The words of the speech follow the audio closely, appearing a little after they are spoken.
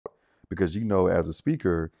because as a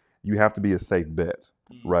speaker, you have to be a safe bet,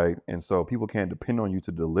 right? And so people can't depend on you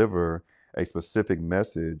to deliver a specific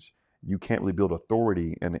message. You can't really build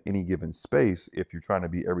authority in any given space if you're trying to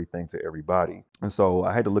be everything to everybody. And so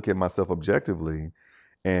I had to look at myself objectively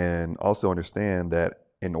and also understand that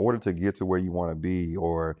in order to get to where you want to be,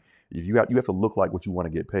 or if you have to look like what you want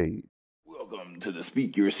to get paid. Welcome to the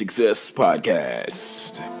Speak Your Success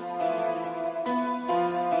podcast.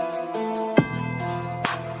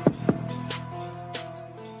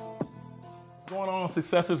 What's going on,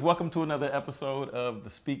 successors? Welcome to another episode of the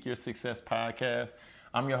Speak Your Success podcast.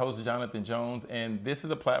 I'm your host, Jonathan Jones, and this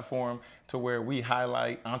is a platform to where we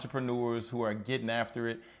highlight entrepreneurs who are getting after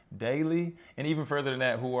it daily, and even further than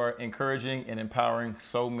that, who are encouraging and empowering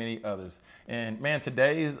so many others. And man,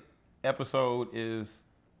 today's episode is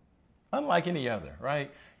unlike any other,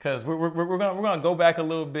 right? Because we're gonna go back a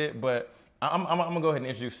little bit, but I'm gonna go ahead and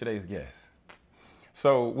introduce today's guest.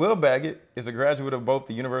 So Will Baggett is a graduate of both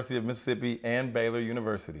the University of Mississippi and Baylor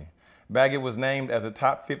University. Baggett was named as a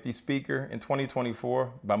top 50 speaker in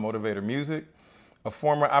 2024 by Motivator Music, a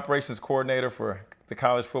former operations coordinator for the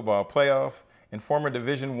college football playoff, and former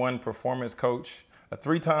Division I performance coach, a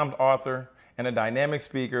three-time author, and a dynamic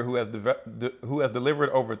speaker who has delivered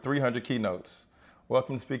over 300 keynotes.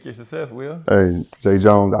 Welcome to Speak Your Success, Will. Hey, Jay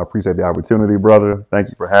Jones, I appreciate the opportunity, brother. Thank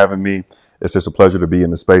you for having me. It's just a pleasure to be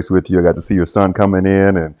in the space with you. I got to see your son coming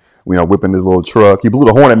in and, whipping his little truck. He blew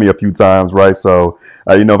the horn at me a few times, right? So,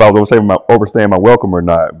 if I was overstaying my welcome or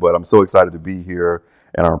not, but I'm so excited to be here,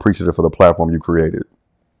 and I'm appreciative for the platform you created.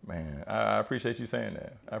 Man, I appreciate you saying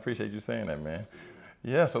that. Man.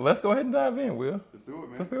 Yeah, so let's go ahead and dive in, Will. Let's do it,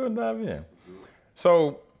 man. Let's go ahead and dive in.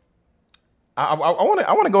 So, I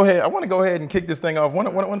want to go ahead and kick this thing off. I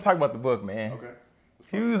want to talk about the book, man.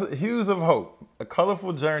 Okay. Hues of Hope: A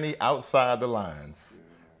Colorful Journey Outside the Lines.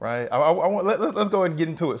 Right. Let's go ahead and get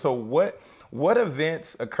into it. So, what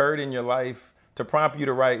events occurred in your life to prompt you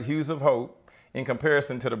to write Hues of Hope in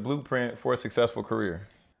comparison to the blueprint for a successful career?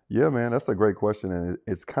 Yeah, man, that's a great question, and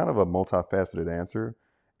it's kind of a multifaceted answer.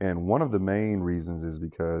 And one of the main reasons is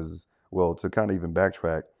because, to kind of even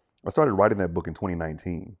backtrack, I started writing that book in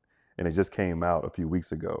 2019. And it just came out a few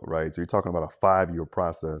weeks ago, right? So you're talking about a 5-year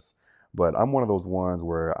process. But I'm one of those ones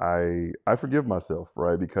where I forgive myself,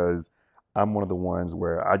 right? Because I'm one of the ones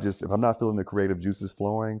where if I'm not feeling the creative juices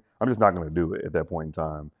flowing, I'm just not going to do it at that point in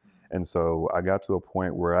time. And so I got to a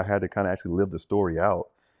point where I had to kind of actually live the story out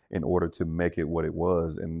in order to make it what it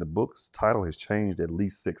was. And the book's title has changed at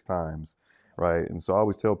least 6 times, right? And so I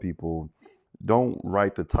always tell people, don't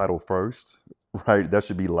write the title first, right? That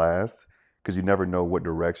should be last. Because you never know what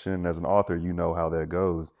direction, as an author, you know how that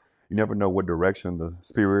goes. You never know what direction the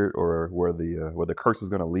spirit or where the curse is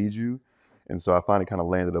going to lead you. And so I finally kind of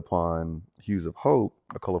landed upon Hues of Hope,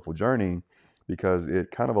 A Colorful Journey, because it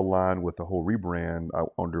kind of aligned with the whole rebrand I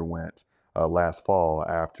underwent last fall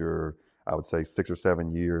after, I would say, 6 or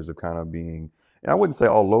 7 years of kind of being, and I wouldn't say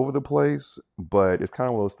all over the place, but it's kind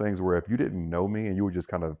of one of those things where if you didn't know me and you were just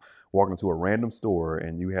kind of walking into a random store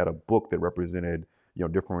and you had a book that represented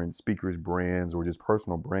different speakers, brands, or just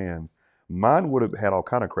personal brands, mine would have had all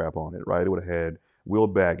kind of crap on it, right? It would have had Will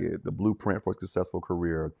Baggett, the blueprint for a successful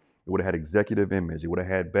career. It would have had executive image. It would have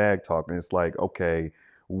had bag talk. And it's like, okay,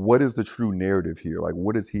 what is the true narrative here? Like,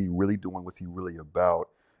 what is he really doing? What's he really about?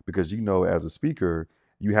 Because, as a speaker,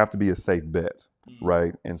 you have to be a safe bet,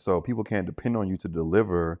 right? And so people can't depend on you to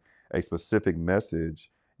deliver a specific message.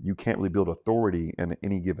 You can't really build authority in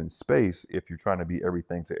any given space if you're trying to be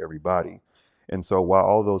everything to everybody. And so while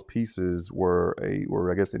all those pieces were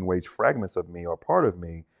I guess in ways fragments of me or part of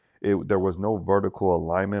me, there was no vertical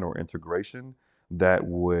alignment or integration that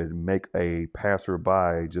would make a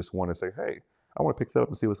passerby just want to say, hey, I want to pick that up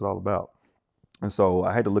and see what it's all about. And so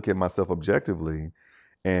I had to look at myself objectively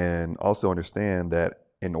and also understand that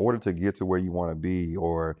in order to get to where you want to be,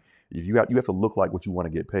 or if you have to look like what you want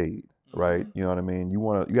to get paid, right? You know what I mean?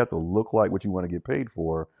 You have to look like what you want to get paid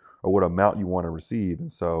for or what amount you want to receive.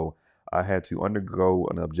 And so I had to undergo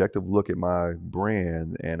an objective look at my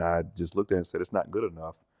brand, and I just looked at it and said, it's not good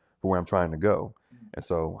enough for where I'm trying to go. And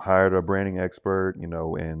so hired a branding expert,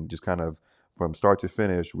 and just kind of from start to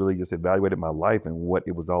finish, really just evaluated my life and what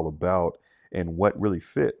it was all about and what really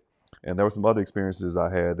fit. And there were some other experiences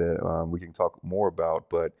I had that we can talk more about.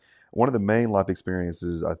 But one of the main life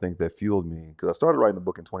experiences I think that fueled me, because I started writing the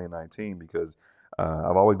book in 2019 because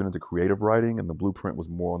I've always been into creative writing, and the blueprint was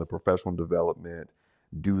more on the professional development,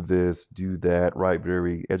 do this, do that, right?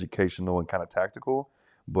 Very educational and kind of tactical.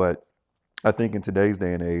 But I think in today's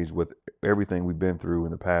day and age, with everything we've been through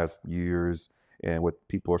in the past years and what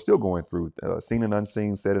people are still going through, seen and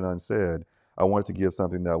unseen, said and unsaid, I wanted to give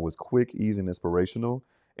something that was quick, easy, and inspirational,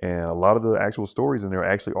 And a lot of the actual stories in there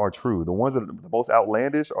actually are true. The ones that are the most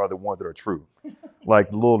outlandish are the ones that are true. Like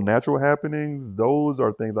the little natural happenings, those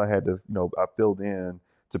are things I had to, I filled in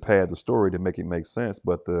to pad the story to make it make sense.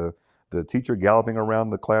 But the teacher galloping around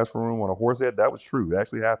the classroom on a horse head, that was true. It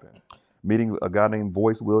actually happened. Meeting a guy named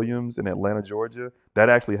Voice Williams in Atlanta, Georgia, that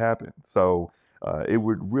actually happened. So it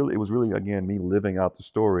was really, again, me living out the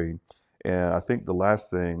story. And I think the last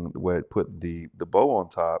thing, what put the bow on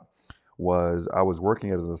top, was I was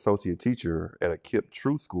working as an associate teacher at a KIPP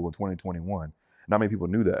Truth School in 2021. Not many people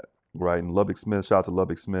knew that, right? And Lubbock Smith, shout out to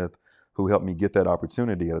Lubbock Smith, who helped me get that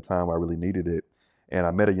opportunity at a time where I really needed it. And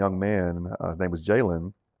I met a young man, his name was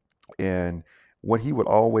Jalen, and what he would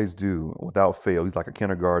always do without fail, he's like a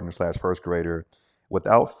kindergartner / first grader.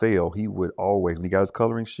 Without fail, he would always, when he got his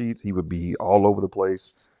coloring sheets, he would be all over the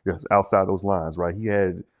place, outside those lines, right? He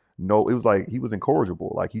had it was like he was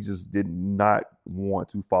incorrigible. Like he just did not want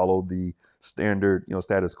to follow the standard,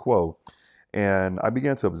 status quo. And I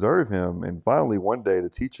began to observe him. And finally, one day, the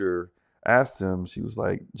teacher asked him, she was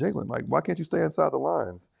like, Jalen, like, why can't you stay inside the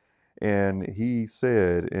lines? And he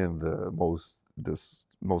said in the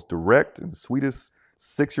most direct and sweetest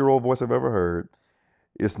 6-year-old voice I've ever heard,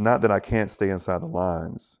 it's not that I can't stay inside the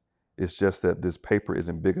lines. It's just that this paper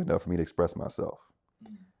isn't big enough for me to express myself.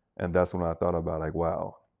 And that's when I thought about, like,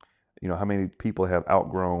 wow, how many people have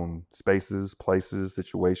outgrown spaces, places,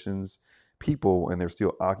 situations, people, and they're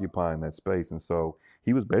still occupying that space. And so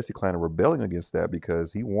he was basically kind of rebelling against that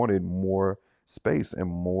because he wanted more space and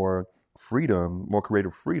more freedom, more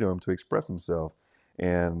creative freedom to express himself.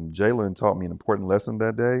 And Jalen taught me an important lesson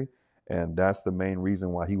that day. And that's the main reason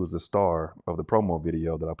why he was the star of the promo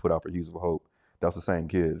video that I put out for Hues of Hope. That's the same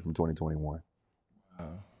kid from 2021.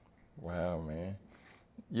 Wow, man.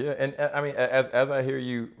 Yeah, and I mean, as I hear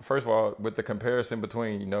you, first of all, with the comparison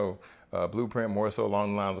between, Blueprint more so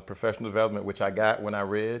along the lines of professional development, which I got when I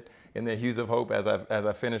read, and then Hues of Hope as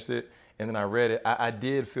I finished it, and then I read it, I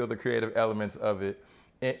did feel the creative elements of it,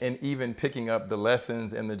 and even picking up the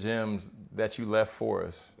lessons and the gems that you left for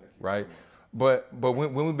us, right? But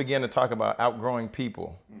when we began to talk about outgrowing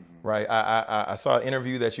people, right? I saw an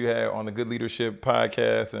interview that you had on the Good Leadership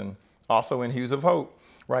podcast and also in Hues of Hope.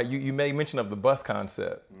 Right, you made mention of the bus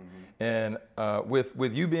concept, and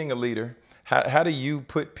with you being a leader, how do you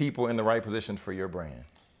put people in the right position for your brand?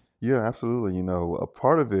 Yeah, absolutely. A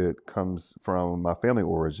part of it comes from my family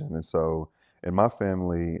origin, and so in my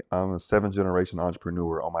family, I'm a 7th-generation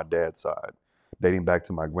entrepreneur on my dad's side, dating back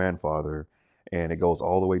to my grandfather, and it goes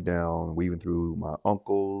all the way down, weaving through my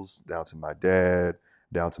uncles, down to my dad,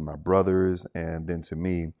 down to my brothers, and then to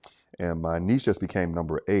me. And my niece just became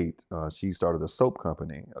number 8. She started a soap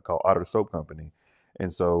company called Otter Soap Company.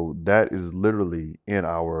 And so that is literally in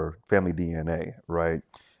our family DNA, right?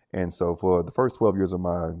 And so for the first 12 years of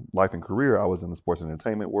my life and career, I was in the sports and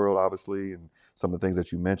entertainment world, obviously, and some of the things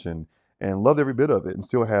that you mentioned, and loved every bit of it, and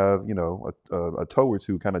still have, a toe or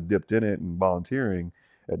two kind of dipped in it and volunteering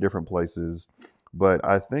at different places. But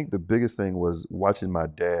I think the biggest thing was watching my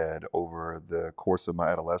dad over the course of my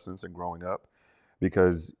adolescence and growing up,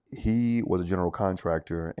 because he was a general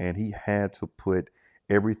contractor and he had to put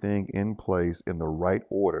everything in place in the right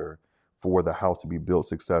order for the house to be built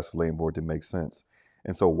successfully and for it to make sense.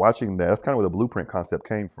 And so watching that's kind of where the blueprint concept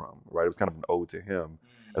came from, right? It was kind of an ode to him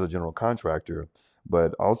as a general contractor,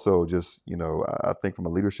 but also just, I think from a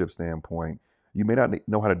leadership standpoint, you may not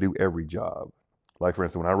know how to do every job. Like, for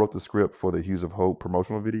instance, when I wrote the script for the Hues of Hope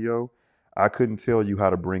promotional video, I couldn't tell you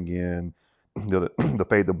how to bring in the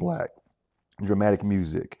fade to black, dramatic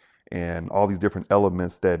music, and all these different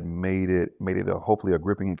elements that made it hopefully a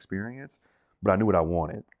gripping experience. But I knew what I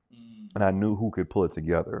wanted, and I knew who could pull it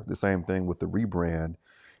together. The same thing with the rebrand.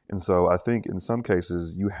 And so I think in some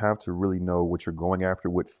cases you have to really know what you're going after,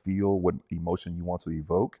 what feel, what emotion you want to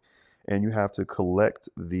evoke, and you have to collect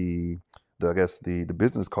the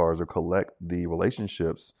business cards, or collect the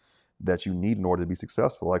relationships that you need in order to be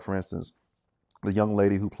successful. Like, for instance, the young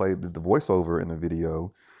lady who played the voiceover in the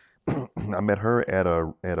video, I met her at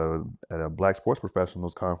a Black Sports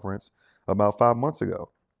Professionals conference about 5 months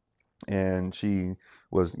ago, and she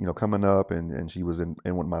was coming up, and she was in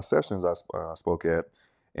one of my sessions I spoke at,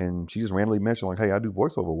 and she just randomly mentioned, like, hey, I do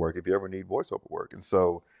voiceover work if you ever need voiceover work. And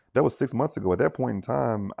so that was 6 months ago. At that point in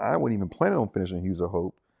time, I wasn't even planning on finishing Hues of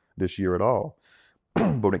Hope this year at all.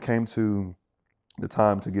 But when it came to the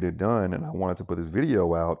time to get it done and I wanted to put this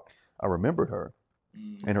video out, I remembered her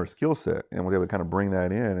and her skill set and was able to kind of bring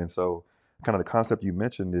that in. And so kind of the concept you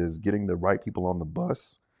mentioned is getting the right people on the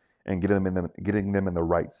bus and getting them in the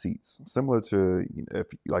right seats. Similar to, if,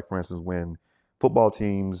 like, for instance, when football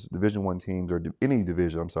teams, Division I teams, or any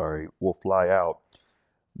division, will fly out,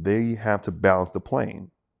 they have to balance the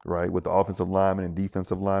plane. right? With the offensive linemen and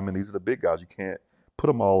defensive linemen, these are the big guys. You can't put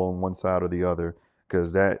them all on one side or the other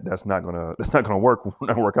because that's not gonna work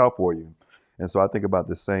not work out for you. And so I think about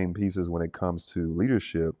the same pieces when it comes to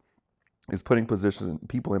leadership is putting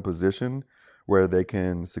people in position where they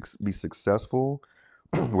can be successful,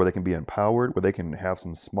 where they can be empowered, where they can have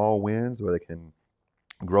some small wins, where they can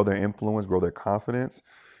grow their influence, grow their confidence.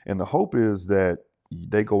 And the hope is that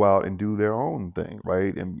they go out and do their own thing,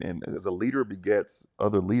 right? And as a leader begets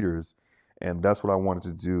other leaders. And that's what I wanted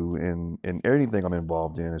to do in anything I'm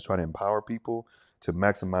involved in, is try to empower people to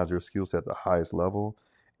maximize their skill set at the highest level,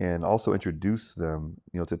 and also introduce them,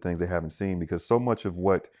 to things they haven't seen. Because so much of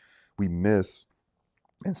what we miss,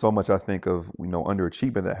 and so much I think of,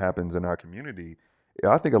 underachievement that happens in our community,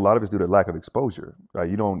 I think a lot of it's due to lack of exposure, right?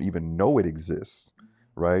 You don't even know it exists,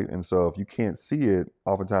 right? And so if you can't see it,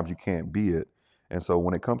 oftentimes you can't be it. And so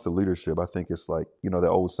when it comes to leadership, I think it's like, that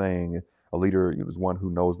old saying, a leader is one who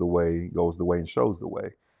knows the way, goes the way, and shows the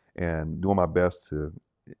way. And doing my best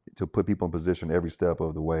to put people in position every step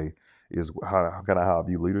of the way is how I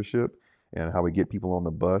view leadership, and how we get people on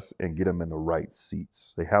the bus and get them in the right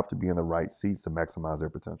seats. They have to be in the right seats to maximize their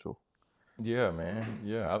potential. Yeah, man.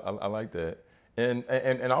 Yeah, I like that.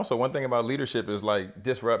 And also one thing about leadership is like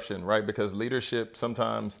disruption, right? Because leadership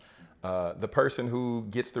sometimes the person who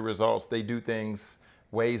gets the results, they do things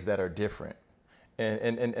ways that are different.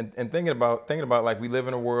 And thinking about like we live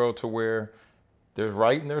in a world to where there's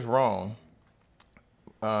right and there's wrong,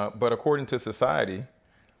 but according to society,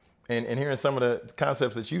 and hearing some of the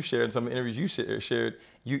concepts that you've shared, some of the interviews you shared,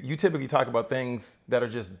 you typically talk about things that are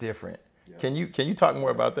just different. Yeah. Can you talk more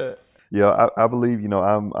about that? Yeah, I believe,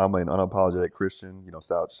 I'm an unapologetic Christian.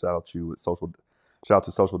 Shout out to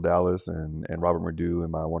Social Dallas and Robert Murdew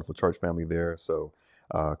and my wonderful church family there. So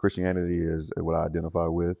Christianity is what I identify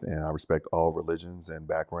with, and I respect all religions and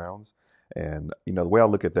backgrounds. And the way I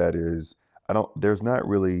look at that is, there's not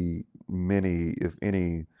really many, if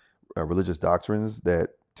any, religious doctrines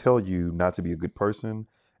that tell you not to be a good person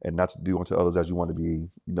and not to do unto others as you want to be,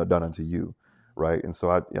 done unto you. Right. And so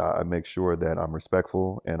I make sure that I'm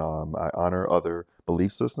respectful, and I honor other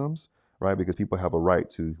belief systems, right? Because people have a right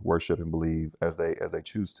to worship and believe as they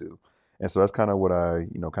choose to. And so that's kind of what I,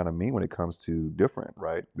 kind of mean when it comes to different,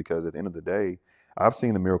 right? Because at the end of the day, I've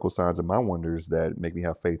seen the miracle signs and my wonders that make me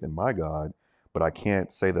have faith in my God, but I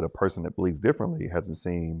can't say that a person that believes differently hasn't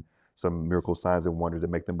seen some miracle signs and wonders that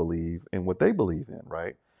make them believe in what they believe in,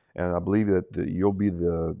 right? And I believe that you'll be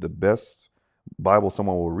the best Bible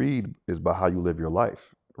someone will read is by how you live your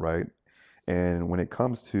life, right? And when it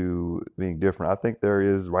comes to being different, I think there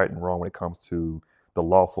is right and wrong when it comes to the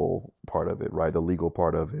lawful part of it, right? The legal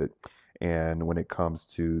part of it. And when it comes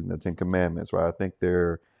to the Ten Commandments, right? I think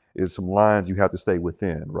there is some lines you have to stay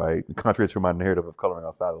within, right? Contrary to my narrative of coloring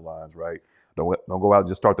outside the lines, right? Don't go out and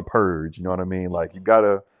just start the purge. You know what I mean? Like, you got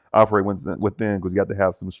to operate within, because you got to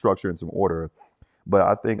have some structure and some order. But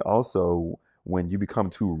I think also when you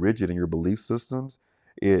become too rigid in your belief systems,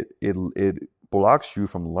 it blocks you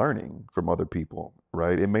from learning from other people,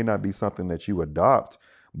 right? It may not be something that you adopt,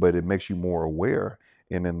 but it makes you more aware.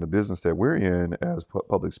 And in the business that we're in as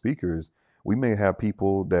public speakers, we may have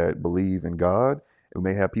people that believe in God, and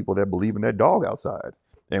we may have people that believe in that dog outside.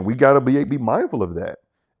 And we got to be mindful of that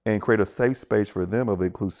and create a safe space for them of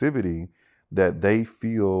inclusivity, that they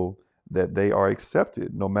feel that they are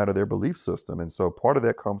accepted no matter their belief system. And so part of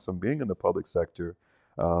that comes from being in the public sector,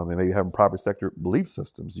 and maybe having private sector belief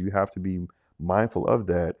systems. You have to be mindful of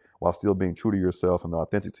that while still being true to yourself and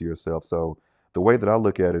authentic to yourself. So the way that I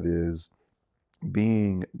look at it is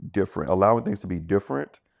being different, allowing things to be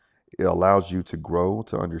different. It allows you to grow,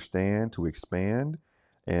 to understand, to expand.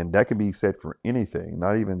 And that can be said for anything,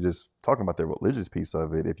 not even just talking about the religious piece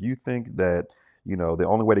of it. If you think that, the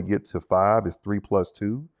only way to get to 5 is 3 plus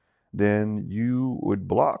 2, then you would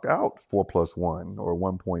block out 4 plus 1, or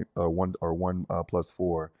 1 plus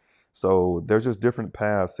 4. So there's just different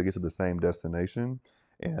paths to get to the same destination.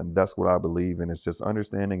 And that's what I believe in. It's just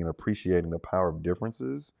understanding and appreciating the power of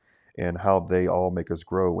differences and how they all make us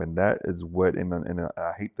grow. And that is what, and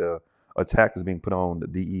I hate the attack that's being put on the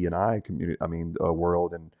DE and I community,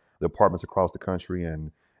 world, and the departments across the country,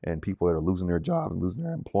 and people that are losing their job and losing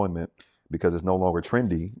their employment because it's no longer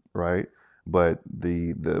trendy, right? But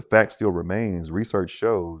the fact still remains, research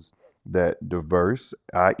shows that diverse,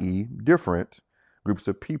 i.e. different, groups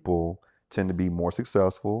of people tend to be more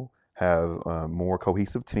successful, have more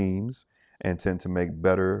cohesive teams, and tend to make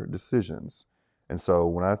better decisions. And so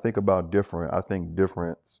when I think about different, I think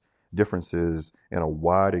differences in a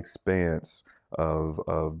wide expanse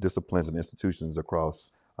of disciplines and institutions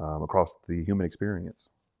across the human experience.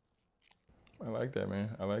 I like that,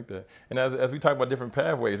 man. I like that. And as we talk about different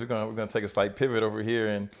pathways, we're gonna take a slight pivot over here,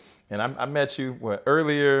 and I met you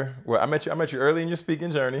earlier. Well, I met you early in your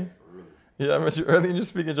speaking journey. Yeah, I met you early in your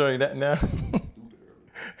speaking journey. Now,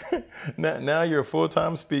 now you're a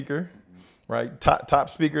full-time speaker, right? Top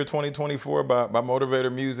speaker 2024 by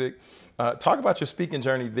Motivator Music. Talk about your speaking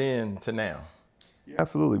journey then to now. Yeah,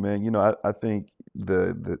 absolutely, man. I think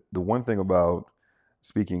the one thing about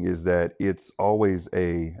speaking is that it's always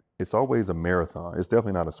a marathon. It's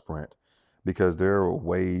definitely not a sprint because there are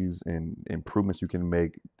ways and improvements you can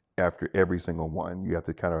make after every single one. You have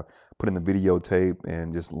to kind of put in the videotape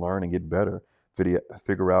and just learn and get better.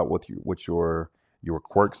 Figure out what your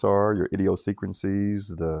quirks are, your idiosyncrasies,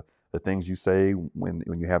 the things you say when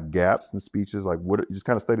you have gaps in speeches, like what just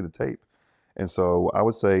kind of study the tape. And so I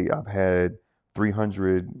would say I've had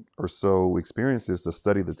 300 or so experiences to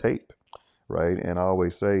study the tape, right? And I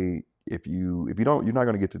always say, if you don't, you're not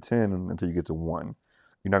going to get to 10 until you get to 1.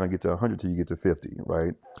 You're not going to get to 100 till you get to 50,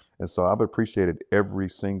 right? And so I've appreciated every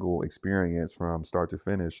single experience from start to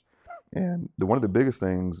finish. And one of the biggest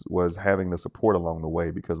things was having the support along the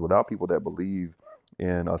way, because without people that believe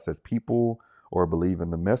in us as people or believe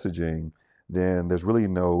in the messaging, then there's really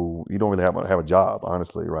you don't really have a job,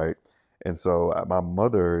 honestly, right? And so my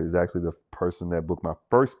mother is actually the person that booked my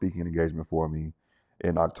first speaking engagement for me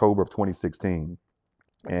in October of 2016.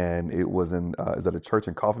 And it was at a church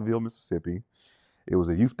in Coffeyville, Mississippi. It was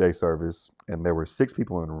a youth day service, and there were 6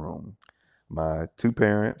 people in the room. My 2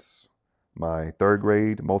 parents, my 3rd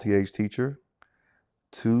grade multi-age teacher,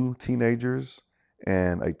 2 teenagers,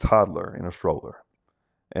 and a toddler in a stroller.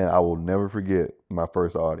 And I will never forget my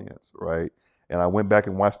first audience, right? And I went back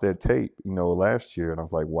and watched that tape, last year, and I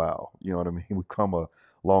was like, wow, you know what I mean? We've come a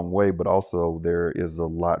long way, but also there is a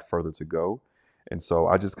lot further to go. And so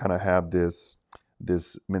I just kind of have this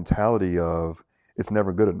mentality of it's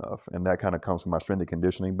never good enough. And that kind of comes from my strength and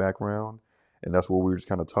conditioning background. And that's what we were just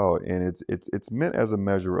kind of taught. And it's meant as a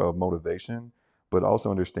measure of motivation, but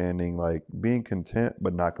also understanding like being content,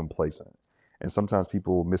 but not complacent. And sometimes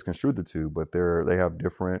people misconstrue the two, but they have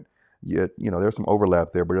different, yet, there's some overlap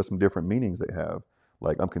there, but there's some different meanings they have.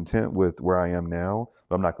 Like I'm content with where I am now,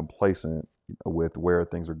 but I'm not complacent with where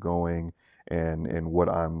things are going and what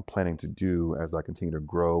I'm planning to do as I continue to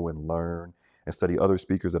grow and learn and study other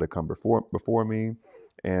speakers that have come before me,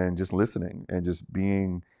 and just listening and just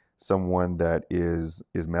being someone that is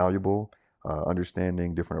malleable,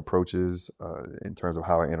 understanding different approaches in terms of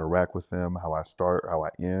how I interact with them, how I start, how I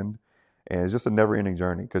end. And it's just a never-ending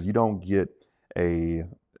journey because you don't get a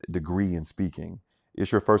degree in speaking.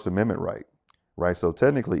 It's your First Amendment right? So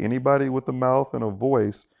technically, anybody with a mouth and a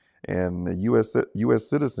voice and a U.S.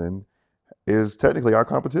 citizen is technically our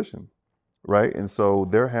competition, right? And so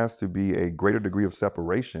there has to be a greater degree of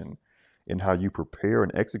separation in how you prepare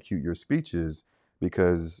and execute your speeches,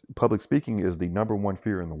 because public speaking is the number one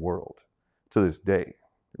fear in the world to this day,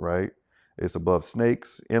 right? It's above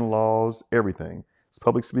snakes, in-laws, everything.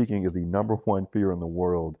 Public speaking is the number one fear in the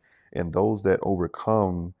world. And those that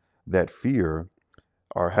overcome that fear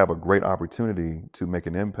have a great opportunity to make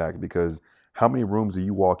an impact, because how many rooms do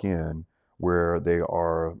you walk in where they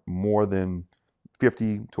are more than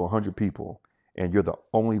 50 to 100 people and you're the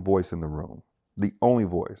only voice in the room? The only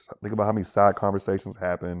voice. Think about how many side conversations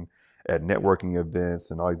happen at networking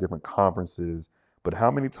events and all these different conferences. But how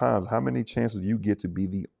many chances do you get to be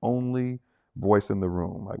the only voice in the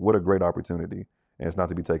room? Like, what a great opportunity. And it's not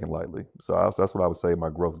to be taken lightly. So that's what I would say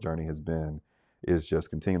my growth journey has been, is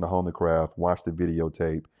just continue to hone the craft, watch the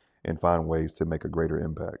videotape, and find ways to make a greater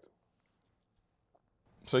impact.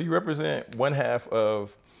 So you represent one half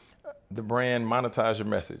of the brand Monetize Your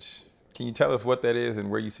Message. Can you tell us what that is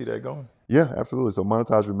and where you see that going? Yeah, absolutely. So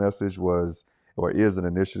Monetize Your Message is an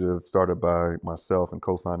initiative started by myself and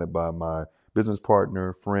co-founded by my business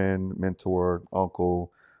partner, friend, mentor,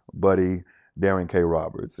 uncle, buddy, Darren K.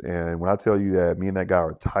 Roberts. And when I tell you that me and that guy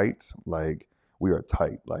are tight, like we are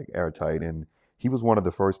tight, like airtight. And he was one of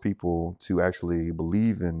the first people to actually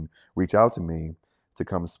believe and reach out to me to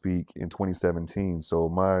come speak in 2017. So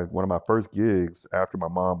one of my first gigs after my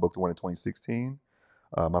mom booked one in 2016,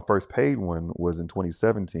 my first paid one was in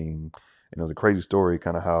 2017. And it was a crazy story,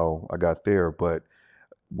 kind of how I got there. But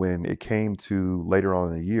when it came to later on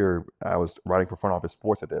in the year, I was writing for Front Office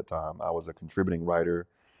Sports at that time. I was a contributing writer,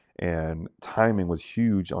 and timing was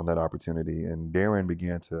huge on that opportunity. And Darren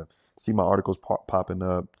began to see my articles popping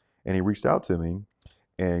up, and he reached out to me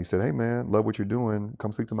and he said, "Hey man, love what you're doing.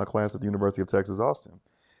 Come speak to my class at the University of Texas, Austin."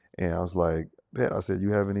 And I was like, "Bet." I said,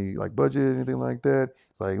 "You have any like budget, anything like that?"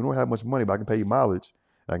 It's like, "We don't have much money, but I can pay you mileage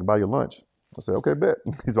and I can buy you lunch." I said, "Okay, bet."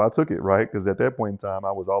 So I took it, right? Because at that point in time,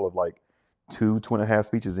 I was all of like 2.5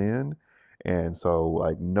 speeches in. And so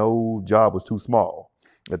like no job was too small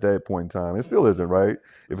at that point in time. It still isn't, right?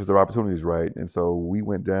 If it's the opportunity is right. And so we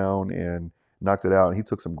went down and knocked it out. And he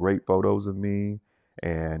took some great photos of me.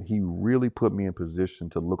 And he really put me in position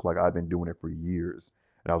to look like I've been doing it for years.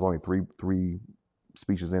 And I was only three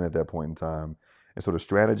speeches in at that point in time. And so the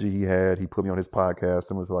strategy he had, he put me on his podcast,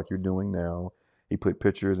 similar to like you're doing now. He put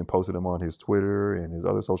pictures and posted them on his Twitter and his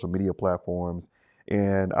other social media platforms.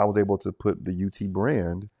 And I was able to put the UT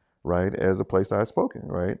brand, right, as a place I had spoken,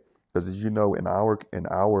 right? Because as you know, in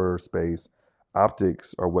our space,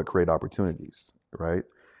 optics are what create opportunities, right?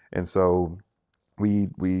 And so we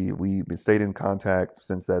stayed in contact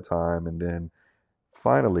since that time. And then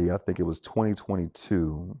finally, I think it was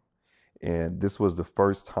 2022. And this was the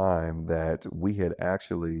first time that we had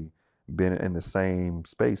actually been in the same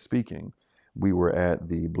space speaking. We were at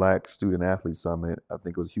the Black Student Athlete Summit. I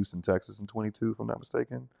think it was Houston, Texas in 22, if I'm not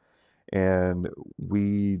mistaken. And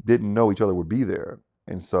we didn't know each other would be there.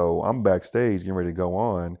 And so I'm backstage getting ready to go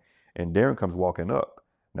on, and Darren comes walking up.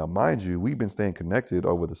 Now, mind you, we've been staying connected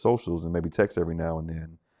over the socials and maybe text every now and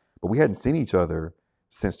then, but we hadn't seen each other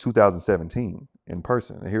since 2017 in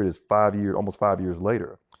person. And here it is 5 years, almost 5 years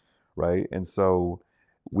later, right? And so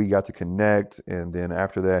we got to connect, and then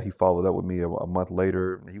after that, he followed up with me a month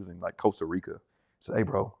later, and he was in like Costa Rica. He said, "Hey,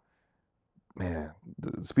 bro, man,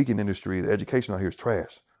 the speaking industry, the education out here is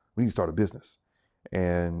trash. We need to start a business."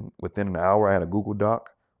 And within an hour, I had a Google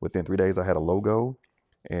Doc. Within 3 days, I had a logo,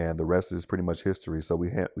 and the rest is pretty much history. So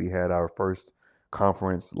we had our first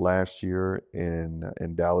conference last year in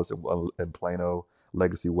Dallas in Plano,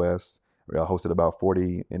 Legacy West. We hosted about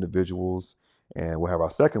 40 individuals, and we'll have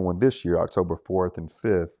our second one this year, October 4th and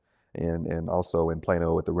 5th, and also in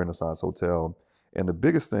Plano at the Renaissance Hotel. And the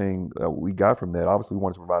biggest thing we got from that, obviously, we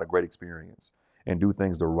wanted to provide a great experience and do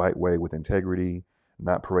things the right way with integrity,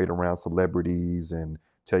 not parade around celebrities and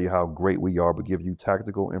tell you how great we are, but give you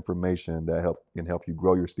tactical information that can help you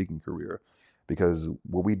grow your speaking career. Because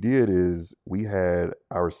what we did is we had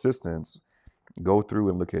our assistants go through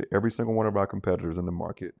and look at every single one of our competitors in the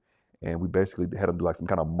market. And we basically had them do like some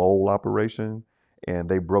kind of mole operation. And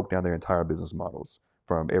they broke down their entire business models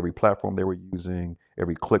from every platform they were using,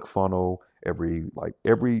 every click funnel, everything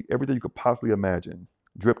you could possibly imagine,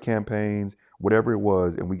 drip campaigns, whatever it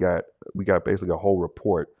was. And we got basically a whole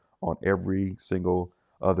report on every single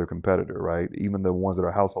other competitor, right? Even the ones that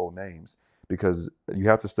are household names, because you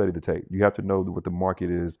have to study the tape. You have to know what the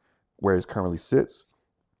market is, where it currently sits,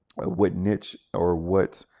 what niche or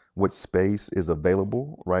what space is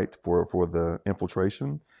available, right, for the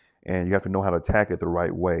infiltration. And you have to know how to attack it the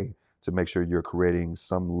right way to make sure you're creating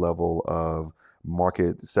some level of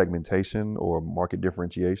market segmentation or market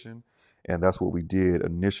differentiation. And that's what we did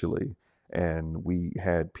initially. And we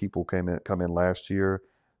had people come in last year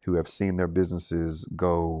who have seen their businesses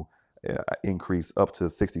go increase up to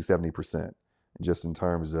 60-70%, just in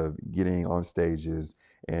terms of getting on stages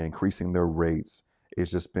and increasing their rates.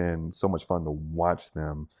 It's just been so much fun to watch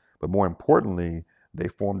them. But more importantly, they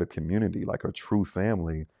formed a community, like a true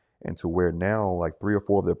family, and to where now like 3 or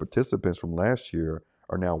 4 of the participants from last year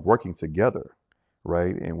are now working together,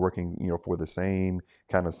 right? And working, for the same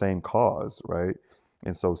cause, right?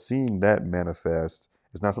 And so seeing that manifest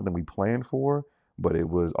is not something we planned for, but it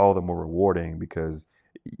was all the more rewarding because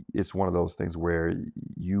it's one of those things where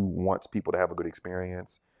you want people to have a good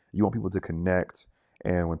experience. You want people to connect.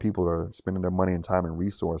 And when people are spending their money and time and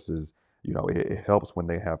resources, it helps when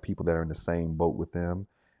they have people that are in the same boat with them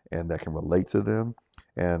and that can relate to them.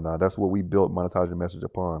 And that's what we built Monetize Your Message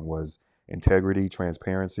upon, was integrity,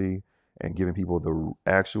 transparency, and giving people the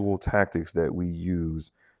actual tactics that we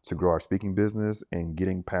use to grow our speaking business and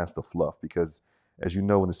getting past the fluff. Because as you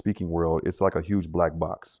know, in the speaking world, it's like a huge black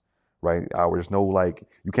box, right? There's no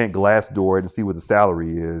you can't glass door it and see what the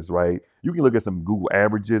salary is, right? You can look at some Google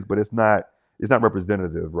averages, but it's not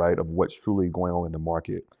representative, right, of what's truly going on in the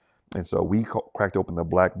market. And so we cracked open the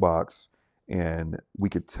black box, and we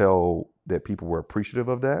could tell that people were appreciative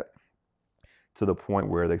of that, to the point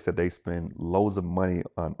where they said they spend loads of money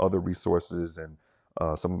on other resources and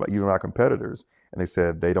some of even our competitors, and they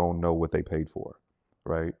said they don't know what they paid for,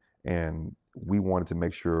 right? And we wanted to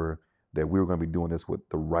make sure that we were going to be doing this with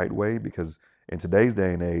the right way, because in today's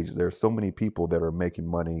day and age, there are so many people that are making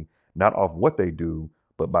money not off what they do,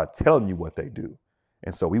 but by telling you what they do.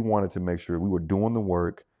 And so we wanted to make sure we were doing the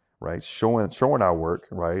work, right? Showing our work,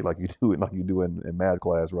 right? Like you do in math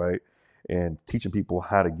class, right? And teaching people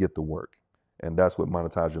how to get the work. And that's what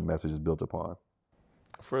Monetize Your Message is built upon.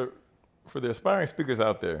 For the aspiring speakers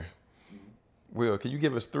out there, Will, can you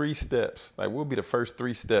give us 3 steps? Like, what would be the first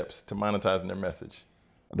 3 steps to monetizing their message?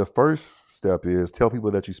 The first step is tell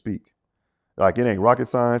people that you speak. Like it ain't rocket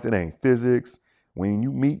science, it ain't physics. When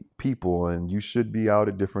you meet people and you should be out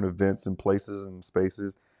at different events and places and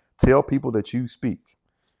spaces, tell people that you speak,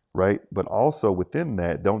 right? But also within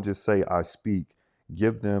that, don't just say I speak.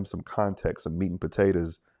 Give them some context, some meat and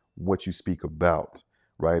potatoes, what you speak about,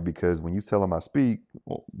 right? Because when you tell them I speak,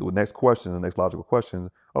 well, the next question, the next logical question,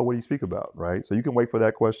 oh, what do you speak about, right? So you can wait for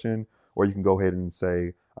that question, or you can go ahead and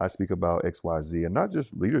say I speak about X, Y, Z, and not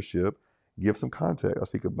just leadership. Give some context. I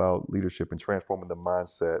speak about leadership and transforming the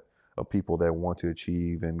mindset of people that want to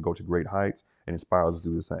achieve and go to great heights and inspire others to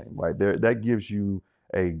do the same, right? There, that gives you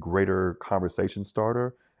a greater conversation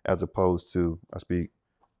starter as opposed to I speak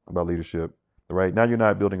about leadership, right? Now you're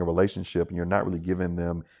not building a relationship and you're not really giving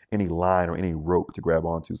them any line or any rope to grab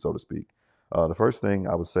onto, so to speak. The first thing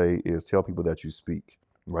I would say is tell people that you speak,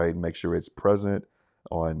 right? Make sure it's present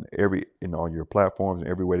on on your platforms and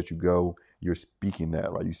everywhere that you go. You're speaking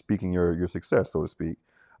that, right? You're speaking your success, so to speak.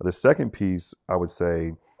 The second piece I would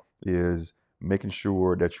say is making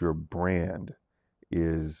sure that your brand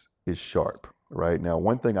is sharp, right? Now,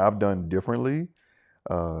 one thing I've done differently,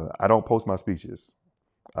 I don't post my speeches.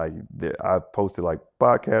 I've posted like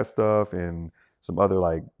podcast stuff and some other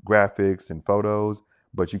like graphics and photos,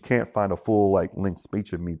 but you can't find a full like length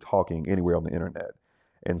speech of me talking anywhere on the internet.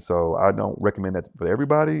 And so I don't recommend that for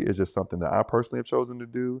everybody. It's just something that I personally have chosen to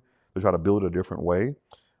do to try to build it a different way.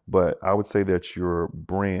 But I would say that your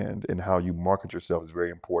brand and how you market yourself is very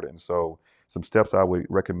important. So some steps I would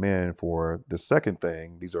recommend for the second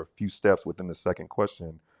thing, these are a few steps within the second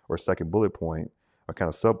question or second bullet point or kind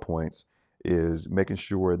of sub points, is making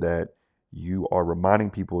sure that you are reminding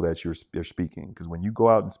people that you're speaking. Because when you go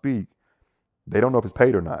out and speak, they don't know if it's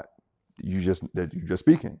paid or not. You're just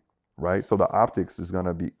speaking, right? So the optics is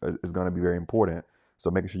gonna be very important. So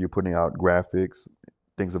making sure you're putting out graphics,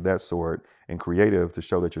 things of that sort, and creative to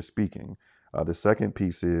show that you're speaking. The second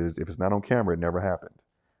piece is if it's not on camera, it never happened,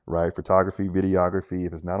 right? Photography, videography,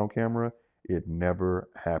 if it's not on camera, it never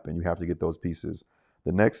happened. You have to get those pieces.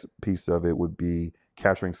 The next piece of it would be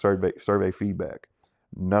capturing survey feedback.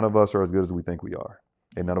 None of us are as good as we think we are,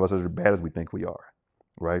 and none of us are as bad as we think we are,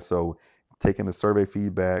 right? So taking the survey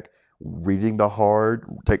feedback, reading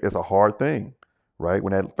that's a hard thing, right?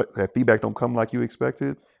 When that feedback don't come like you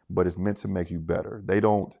expected, but it's meant to make you better.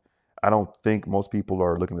 I don't think most people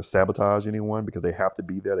are looking to sabotage anyone because they have to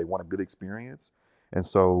be there. They want a good experience. And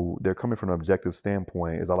so they're coming from an objective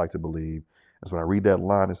standpoint, as I like to believe. And so when I read that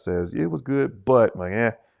line, it says, it was good, but like,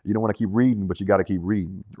 you don't want to keep reading, but you got to keep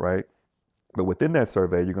reading, right? But within that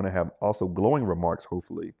survey, you're going to have also glowing remarks,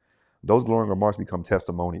 hopefully. Those glowing remarks become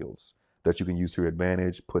testimonials that you can use to your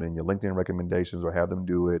advantage, put in your LinkedIn recommendations or have them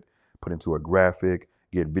do it, put into a graphic,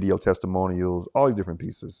 get video testimonials, all these different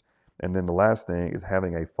pieces. And then the last thing is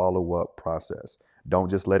having a follow-up process. Don't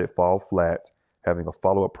just let it fall flat. Having a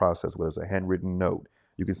follow-up process, whether it's a handwritten note.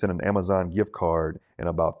 You can send an Amazon gift card in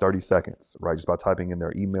about 30 seconds, right? Just by typing in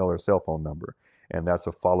their email or cell phone number. And that's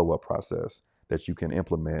a follow-up process that you can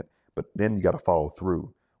implement. But then you got to follow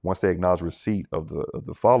through. Once they acknowledge receipt of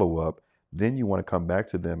the follow-up, then you want to come back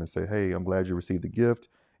to them and say, hey, I'm glad you received the gift.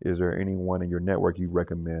 Is there anyone in your network you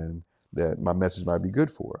recommend that my message might be good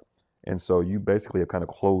for? And so you basically have kind of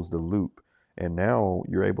closed the loop. And now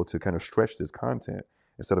you're able to kind of stretch this content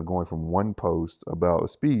instead of going from one post about a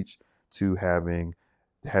speech to having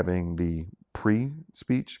the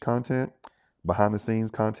pre-speech content, behind the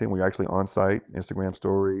scenes content where you're actually on site, Instagram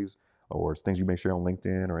stories, or things you may share on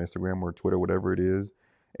LinkedIn or Instagram or Twitter, whatever it is.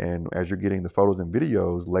 And as you're getting the photos and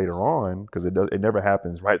videos later on, because it never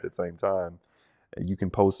happens right at the same time, you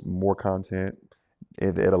can post more content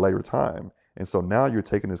at a later time. And so now you're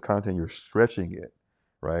taking this content, you're stretching it,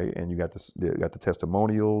 right? And you got the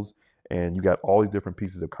testimonials, and you got all these different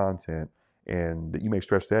pieces of content, and you may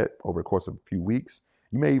stretch that over the course of a few weeks.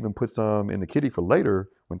 You may even put some in the kitty for later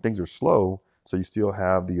when things are slow, so you still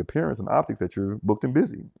have the appearance and optics that you're booked and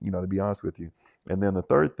busy, to be honest with you. And then the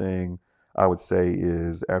third thing I would say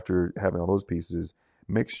is, after having all those pieces,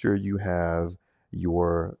 make sure you have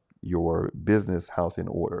your business house in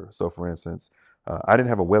order. So for instance, I didn't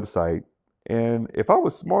have a website, and if I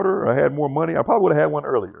was smarter or I had more money, I probably would have had one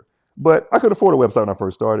earlier. But I could afford a website when I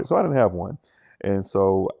first started, so I didn't have one. And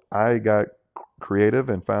so I got creative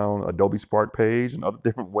and found Adobe Spark Page and other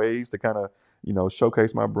different ways to kind of,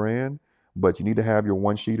 showcase my brand. But you need to have your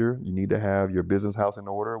one-sheeter. You need to have your business house in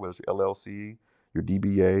order, whether it's your LLC, your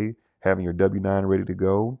DBA, having your W-9 ready to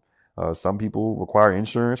go. Some people require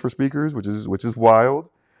insurance for speakers, which is wild.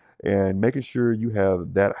 And making sure you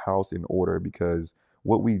have that house in order, because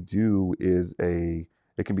what we do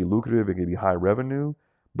it can be lucrative, it can be high revenue,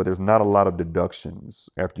 but there's not a lot of deductions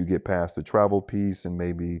after you get past the travel piece and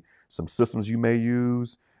maybe some systems you may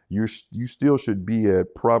use. you still should be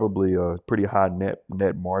at probably a pretty high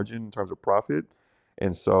net margin in terms of profit.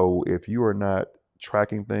 And so if you are not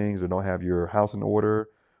tracking things or don't have your house in order,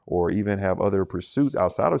 or even have other pursuits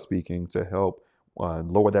outside of speaking to help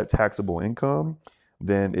lower that taxable income,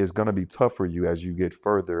 then it's going to be tough for you as you get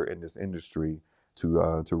further in this industry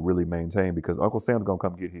to really maintain, because Uncle Sam's going to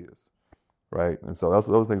come get his, right? And so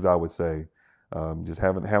those things I would say. Just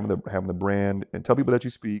having the brand, and tell people that you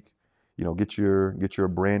speak. Get your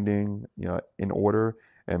branding in order,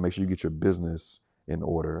 and make sure you get your business in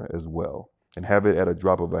order as well, and have it at a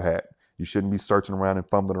drop of a hat. You shouldn't be searching around and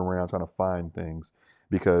fumbling around trying to find things,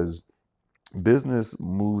 because business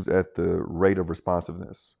moves at the rate of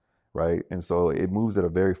responsiveness, right? And so it moves at a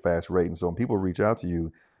very fast rate. And so when people reach out to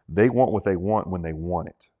you, they want what they want when they want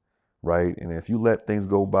it, right? And if you let things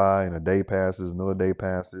go by and a day passes, another day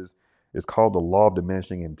passes, it's called the law of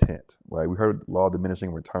diminishing intent, right? We heard law of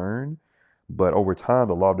diminishing return, but over time,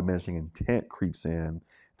 the law of diminishing intent creeps in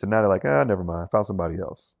to now they're like, never mind, found somebody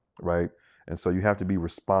else, right? And so you have to be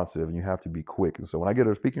responsive and you have to be quick. And so when I get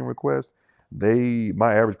a speaking request,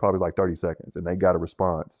 my average probably is like 30 seconds, and they got a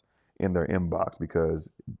response in their inbox,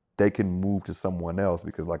 because they can move to someone else,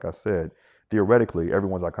 because like I said, theoretically,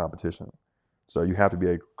 everyone's our competition. So you have to be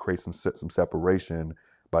able to create some separation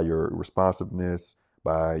by your responsiveness,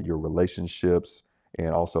 by your relationships, and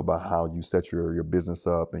also by how you set your business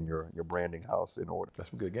up and your branding house in order. That's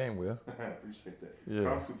some good game, Will. Appreciate that. Yeah.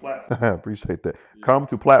 Come to platform. Appreciate that. Yeah. Come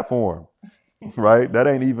to platform. Right? That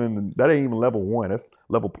ain't even level 1. That's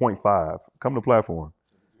level 0.5. Come to platform.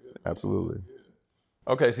 Absolutely.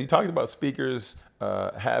 Okay, so you talked about speakers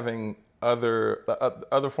having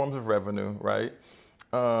other forms of revenue, right?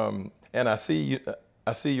 And I see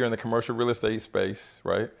you're in the commercial real estate space,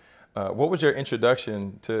 right? What was your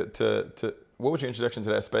introduction to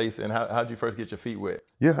that space, and how did you first get your feet wet?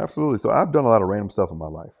 Yeah, absolutely. So I've done a lot of random stuff in my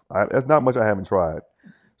life. There's not much I haven't tried.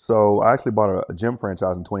 So I actually bought a gym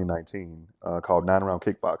franchise in 2019 called 9 Round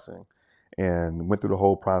Kickboxing, and went through the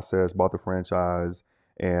whole process, bought the franchise,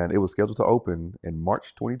 and it was scheduled to open in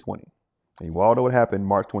March 2020. And you all know what happened in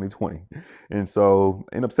March 2020. And so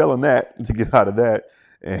I ended up selling that to get out of that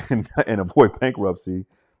and avoid bankruptcy.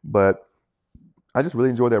 But I just really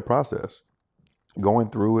enjoyed that process, going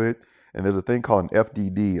through it. And there's a thing called an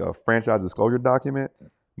FDD, a franchise disclosure document.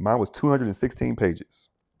 Mine was 216 pages,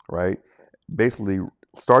 right? Basically,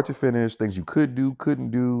 start to finish, things you could do,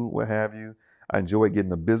 couldn't do, what have you. I enjoyed getting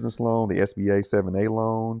the business loan, the SBA 7A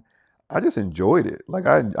loan. I just enjoyed it. Like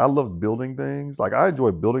I love building things. Like I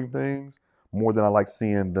enjoy building things more than I like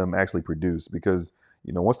seeing them actually produce, because,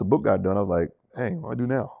 once the book got done, I was like, hey, what do I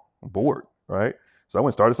do now? I'm bored, right? So I went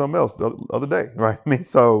and started something else the other day, right? I mean,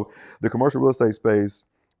 so the commercial real estate space,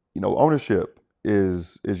 ownership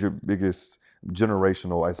is your biggest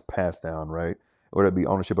generational as passed down, right? Whether it be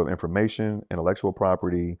ownership of information, intellectual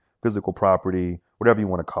property, physical property, whatever you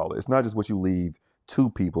want to call it. It's not just what you leave to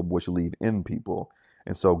people, but what you leave in people.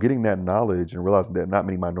 And so getting that knowledge and realizing that not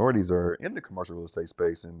many minorities are in the commercial real estate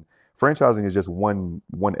space, and franchising is just one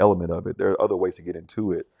element of it. There are other ways to get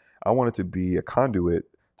into it. I wanted to be a conduit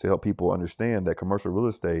to help people understand that commercial real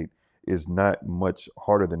estate is not much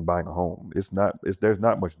harder than buying a home. There's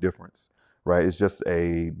not much difference, right? It's just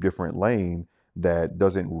a different lane that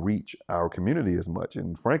doesn't reach our community as much.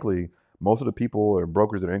 And frankly, most of the people or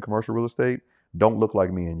brokers that are in commercial real estate don't look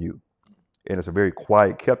like me and you. And it's a very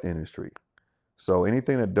quiet, kept industry. So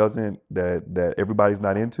anything that everybody's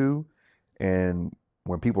not into, and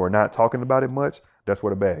when people are not talking about it much, that's where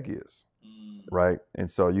the bag is, right? And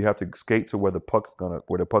so you have to skate to where the puck is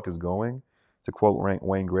going, to quote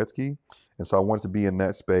Wayne Gretzky. And so I wanted to be in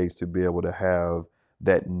that space to be able to have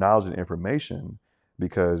that knowledge and information,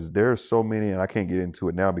 because there are so many, and I can't get into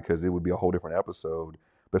it now because it would be a whole different episode,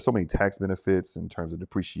 but so many tax benefits in terms of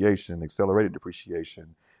depreciation, accelerated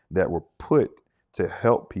depreciation, that were put to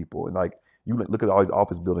help people. And like, you look at all these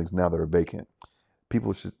office buildings now that are vacant. People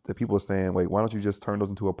are saying, wait, why don't you just turn those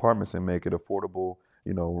into apartments and make it affordable,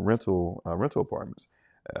 rental apartments?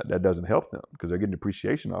 That doesn't help them, because they're getting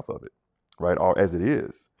depreciation off of it, right? Or as it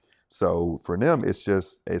is. So for them, it's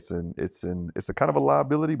a kind of a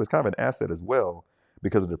liability, but it's kind of an asset as well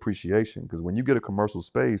because of depreciation. Because when you get a commercial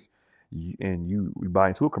space and you buy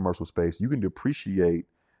into a commercial space, you can depreciate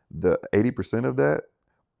the 80% of that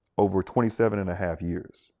over 27 and a half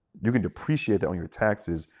years. You can depreciate that on your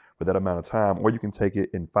taxes for that amount of time, or you can take it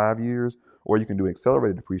in 5 years, or you can do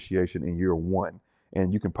accelerated depreciation in year 1,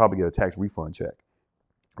 and you can probably get a tax refund check,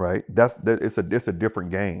 right? It's a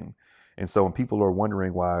different game. And so when people are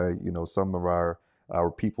wondering why, some of our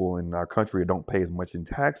people in our country don't pay as much in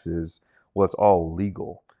taxes, well, it's all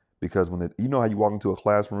legal. Because when how you walk into a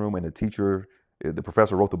classroom and the teacher The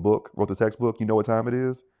professor wrote the textbook. You know what time it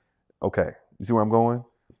is? Okay, you see where I'm going,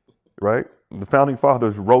 right? The founding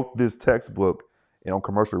fathers wrote this textbook on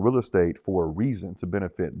commercial real estate for a reason, to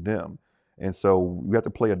benefit them. And so you have to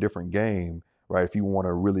play a different game, right? If you want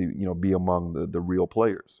to really, be among the real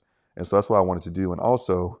players. And so that's what I wanted to do. And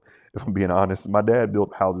also, if I'm being honest, my dad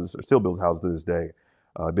built houses, or still builds houses to this day.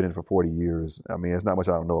 I've been in it for 40 years. I mean, it's not much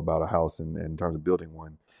I don't know about a house in terms of building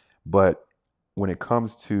one. But when it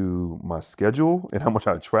comes to my schedule and how much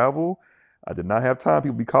I travel, I did not have time.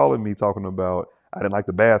 People be calling me talking about, I didn't like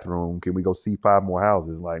the bathroom. Can we go see 5 more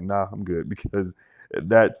houses? Like, nah, I'm good, because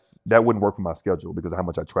that wouldn't work for my schedule because of how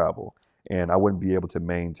much I travel. And I wouldn't be able to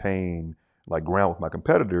maintain like ground with my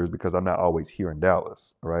competitors because I'm not always here in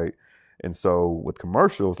Dallas, right? And so with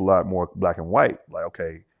commercials, a lot more black and white. Like,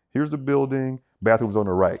 okay, here's the building, bathrooms on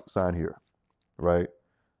the right, sign here, right?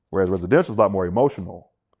 Whereas residential is a lot more emotional,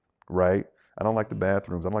 right? I don't like the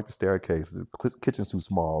bathrooms. I don't like the staircase. The kitchen's too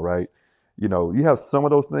small, right? You have some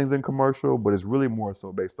of those things in commercial, but it's really more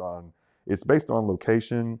so based on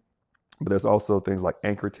location. But there's also things like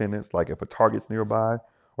anchor tenants, like if a Target's nearby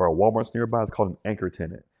or a Walmart's nearby, it's called an anchor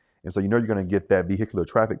tenant. And so you're going to get that vehicular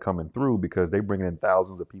traffic coming through because they bring in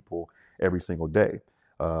thousands of people every single day.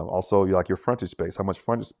 Also, you like your frontage space. How much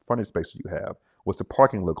frontage space do you have? What's the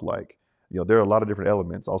parking look like? There are a lot of different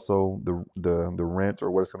elements. Also, the rent,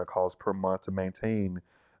 or what it's going to cost per month to maintain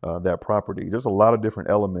that property. There's a lot of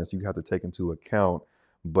different elements you have to take into account,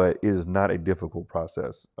 but it is not a difficult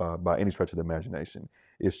process by any stretch of the imagination.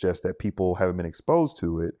 It's just that people haven't been exposed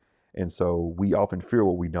to it, and so we often fear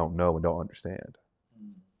what we don't know and don't understand.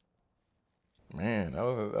 Man, that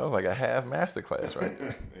was like a half masterclass right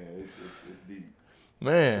there. Man, it's deep.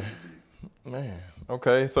 Man, man.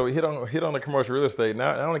 Okay, so we hit on the commercial real estate.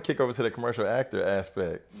 Now I want to kick over to the commercial actor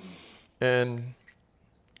aspect. And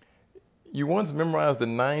you once memorized the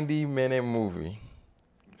 90-minute movie,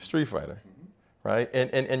 Street Fighter, right?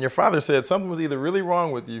 And your father said something was either really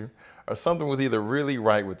wrong with you or something was either really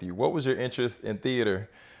right with you. What was your interest in theater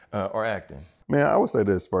or acting? Man, I would say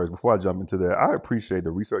this first before I jump into that. I appreciate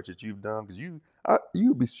the research that you've done, because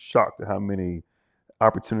you'd be shocked at how many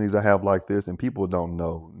opportunities I have like this, and people don't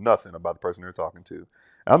know nothing about the person they're talking to.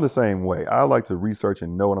 I'm the same way. I like to research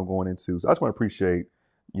and know what I'm going into. So I just want to appreciate,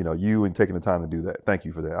 you and taking the time to do that. Thank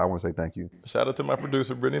you for that. I want to say thank you. Shout out to my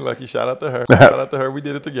producer, Brittany Lucky. Shout out to her. Shout out to her. We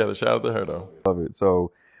did it together. Shout out to her, though. Love it.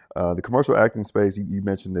 So the commercial acting space, you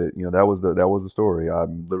mentioned that, that was the story. I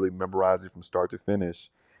literally memorized it from start to finish.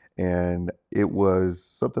 And it was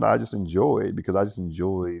something I just enjoyed because I just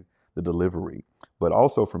enjoyed the delivery. But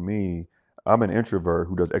also for me, I'm an introvert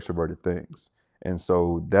who does extroverted things. And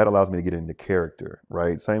so that allows me to get into character,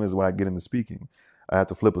 right? Same as when I get into speaking. I have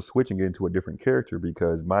to flip a switch and get into a different character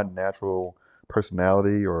because my natural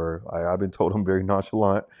personality, or I've been told I'm very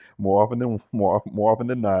nonchalant more often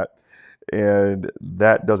than not. And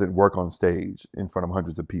that doesn't work on stage in front of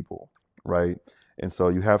hundreds of people, right? And so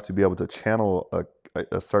you have to be able to channel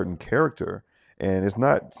a certain character, and it's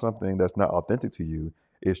not something that's not authentic to you.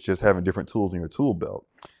 It's just having different tools in your tool belt.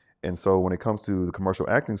 And so when it comes to the commercial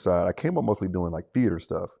acting side, I came up mostly doing like theater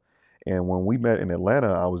stuff. And when we met in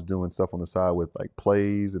Atlanta, I was doing stuff on the side with like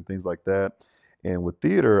plays and things like that. And with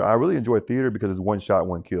theater, I really enjoy theater because it's one shot,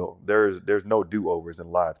 one kill. There's no do-overs in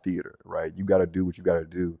live theater, right? You got to do what you got to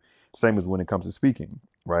do. Same as when it comes to speaking,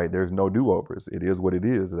 right? There's no do-overs. It is what it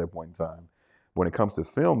is at that point in time. When it comes to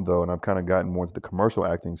film, though, and I've kind of gotten more into the commercial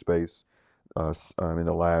acting space in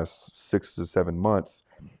the last 6 to 7 months,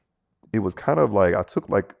 it was kind of like I took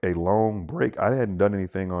like a long break. I hadn't done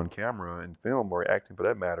anything on camera and film, or acting for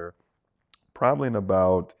that matter, probably in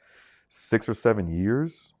about 6 or 7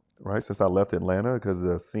 years, right? Since I left Atlanta, because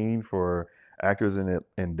the scene for actors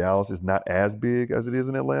in Dallas is not as big as it is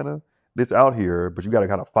in Atlanta. It's out here, but you got to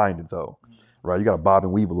kind of find it though, right? You got to bob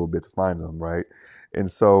and weave a little bit to find them, right? And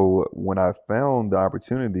so when I found the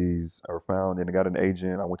opportunities, and I got an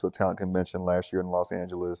agent, I went to a talent convention last year in Los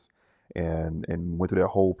Angeles and went through that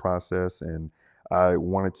whole process. And I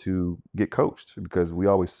wanted to get coached because we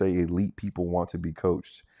always say elite people want to be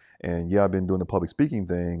coached. And yeah, I've been doing the public speaking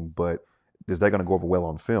thing, but is that going to go over well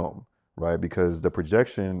on film, right? Because the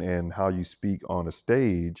projection and how you speak on a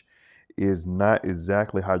stage is not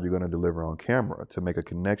exactly how you're going to deliver on camera to make a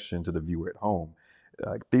connection to the viewer at home.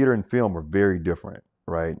 Theater and film are very different,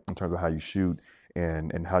 right? In terms of how you shoot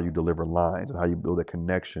and how you deliver lines and how you build a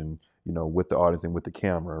connection, with the audience and with the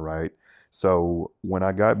camera, right? So when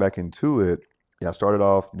I got back into it, I started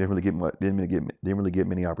off, didn't really get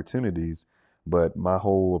many opportunities, but my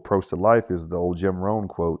whole approach to life is the old Jim Rohn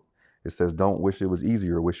quote. It says, "Don't wish it was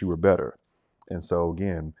easier, wish you were better." And so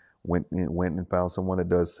again, went and found someone that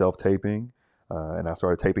does self-taping. And I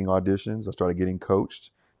started taping auditions. I started getting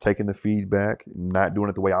coached, taking the feedback, not doing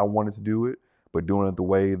it the way I wanted to do it, but doing it the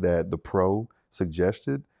way that the pro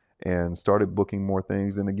suggested, and started booking more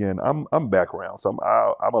things. And again, I'm background, so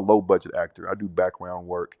I'm a low budget actor. I do background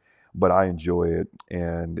work, but I enjoy it,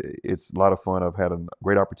 and it's a lot of fun. I've had a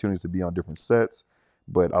great opportunities to be on different sets,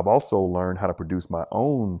 but I've also learned how to produce my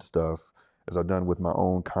own stuff as I've done with my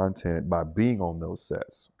own content by being on those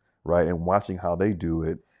sets, right, and watching how they do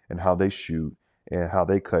it and how they shoot and how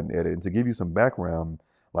they cut and edit. And to give you some background,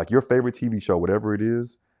 like your favorite TV show, whatever it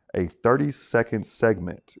is, a 30-second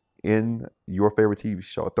segment in your favorite TV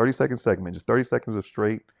show, a 30-second segment, just 30 seconds of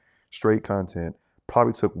straight content,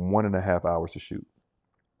 probably took 1.5 hours to shoot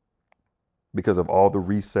because of all the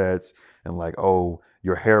resets and like, oh,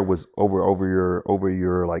 your hair was over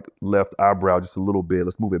your like left eyebrow just a little bit.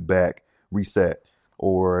 Let's move it back, reset.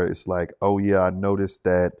 Or it's like, oh yeah, I noticed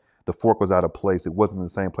that the fork was out of place. It wasn't in the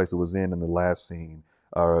same place it was in the last scene.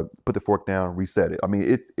 Put the fork down, reset it. I mean,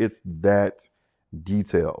 it's that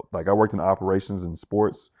detailed. Like I worked in operations and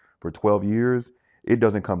sports for 12 years. It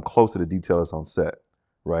doesn't come close to the detail that's on set,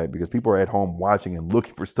 right? Because people are at home watching and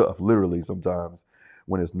looking for stuff literally sometimes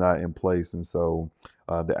when it's not in place. And so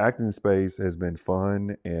the acting space has been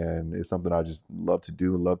fun, and it's something I just love to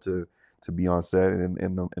do, love to be on set in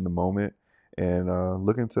the moment, and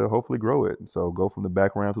looking to hopefully grow it. So go from the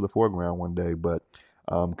background to the foreground one day, but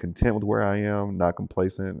I'm content with where I am, not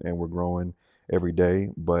complacent, and we're growing every day.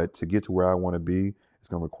 But to get to where I want to be, it's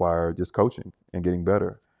going to require just coaching and getting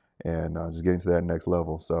better, and just getting to that next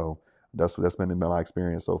level. So that's been my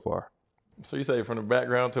experience so far. So you say from the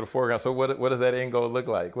background to the foreground. So what does that end goal look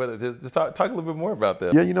like? Just talk a little bit more about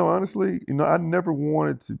that. Yeah, honestly, I never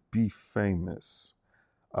wanted to be famous.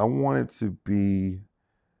 I wanted to be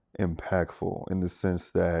impactful in the sense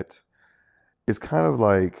that it's kind of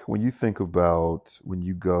like when you think about when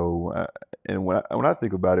you go, and when I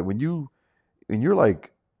think about it, when you're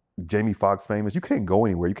like Jamie Foxx famous, you can't go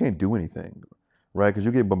anywhere, you can't do anything, right? Because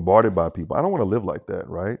you get bombarded by people. I don't want to live like that,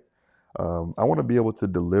 right? I want to be able to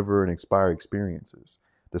deliver and inspire experiences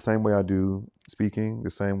the same way I do speaking, the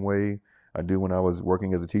same way I do when I was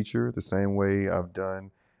working as a teacher, the same way I've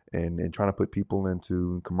done and trying to put people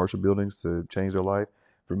into commercial buildings to change their life.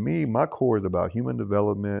 For me, my core is about human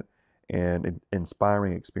development and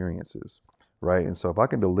inspiring experiences, right? And so if I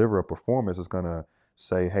can deliver a performance that's going to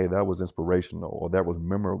say, hey, that was inspirational or that was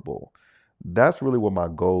memorable, that's really what my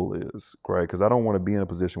goal is, right? Because I don't want to be in a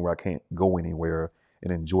position where I can't go anywhere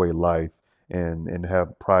and enjoy life and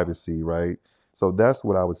have privacy, right? So that's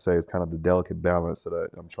what I would say is kind of the delicate balance that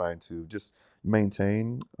I'm trying to just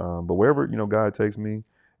maintain. But wherever God takes me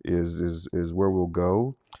is where we'll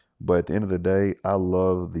go. But at the end of the day, I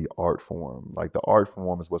love the art form. Like the art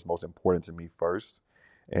form is what's most important to me first,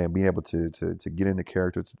 and being able to get into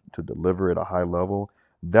character to deliver at a high level.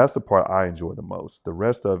 That's the part I enjoy the most. The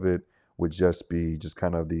rest of it would just be just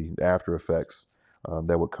kind of the after effects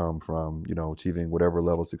that would come from achieving whatever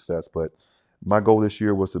level of success. But my goal this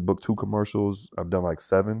year was to book 2 commercials. I've done like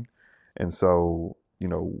 7, and so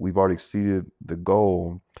we've already exceeded the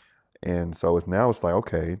goal. And so it's like,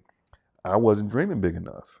 okay, I wasn't dreaming big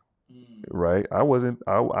enough, right?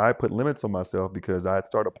 I put limits on myself because I had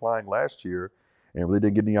started applying last year and really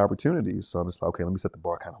didn't get any opportunities. So I'm just like, okay, let me set the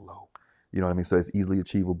bar kind of low. You know what I mean? So it's easily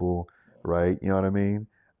achievable, right? You know what I mean?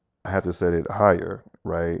 I have to set it higher,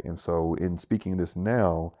 right? And so in speaking this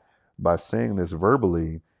now, by saying this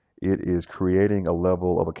verbally, it is creating a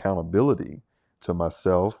level of accountability to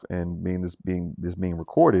myself and being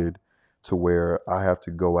recorded to where I have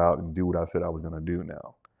to go out and do what I said I was going to do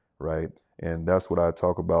now, right? And that's what I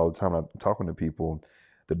talk about all the time I'm talking to people,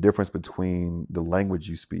 the difference between the language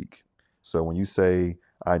you speak. So when you say,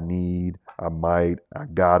 I need, I might, I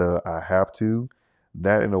gotta, I have to,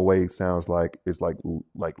 that in a way sounds like it's like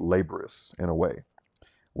laborious in a way.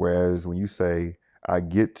 Whereas when you say, I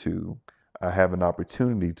get to, I have an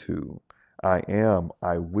opportunity to, I am,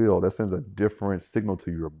 I will, that sends a different signal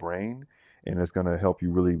to your brain, and it's going to help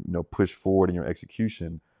you really push forward in your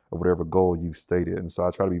execution of whatever goal you've stated. And so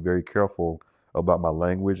I try to be very careful about my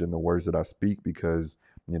language and the words that I speak because,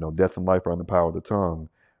 death and life are in the power of the tongue,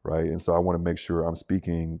 right? And so I want to make sure I'm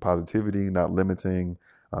speaking positivity, not limiting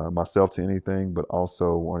myself to anything, but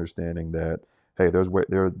also understanding that, hey,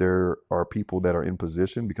 there are people that are in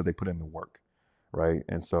position because they put in the work, right?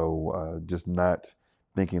 And so just not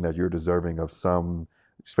thinking that you're deserving of some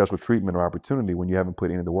special treatment or opportunity when you haven't put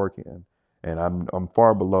any of the work in. And I'm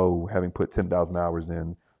far below having put 10,000 hours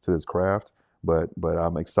in to this craft, but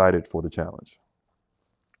I'm excited for the challenge.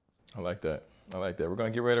 I like that. We're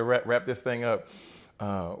going to get ready to wrap this thing up.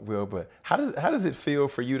 Will, but how does it feel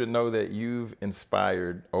for you to know that you've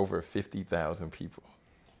inspired over 50,000 people?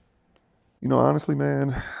 Honestly,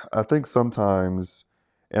 man, I think sometimes,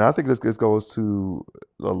 and I think this goes to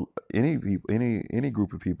any people, any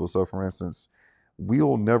group of people. So, for instance,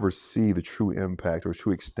 we'll never see the true impact or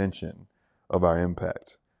true extension of our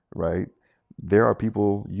impact, right? There are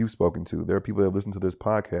people you've spoken to. There are people that listen to this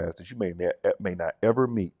podcast that you may not ever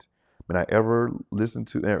meet, may not ever listen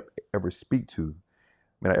to, ever speak to,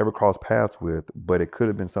 may not ever cross paths with, but it could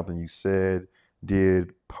have been something you said,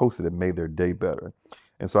 did, posted that made their day better.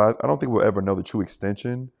 And so I don't think we'll ever know the true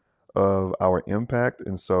extension of our impact.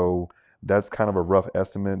 And so that's kind of a rough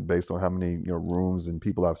estimate based on how many rooms and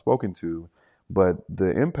people I've spoken to. But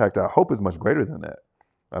the impact, I hope, is much greater than that.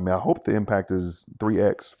 I mean, I hope the impact is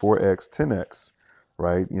 3x, 4x, 10x,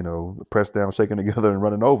 right? Pressed down, shaken together, and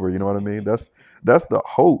running over. You know what I mean? That's the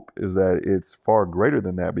hope, is that it's far greater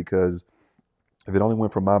than that, because if it only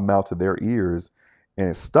went from my mouth to their ears and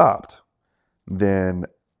it stopped, then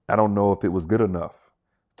I don't know if it was good enough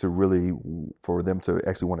to really, for them to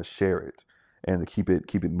actually want to share it and to keep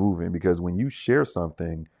it moving. Because when you share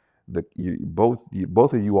something, both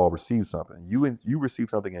of you all receive something. You receive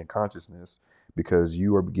something in consciousness, because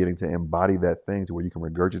you are beginning to embody that thing to where you can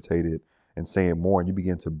regurgitate it and say it more, and you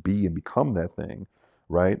begin to be and become that thing,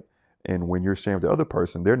 right? And when you're sharing with the other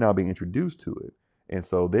person, they're now being introduced to it. And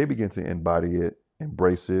so they begin to embody it,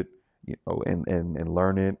 embrace it, and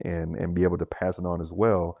learn it, and be able to pass it on as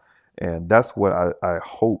well. And that's what I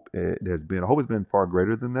hope it has been. I hope it's been far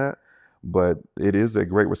greater than that, but it is a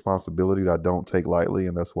great responsibility that I don't take lightly.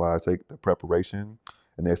 And that's why I take the preparation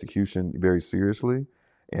and the execution very seriously.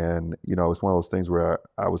 And, it's one of those things where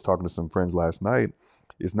I was talking to some friends last night.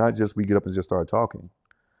 It's not just we get up and just start talking,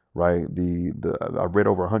 right? I've read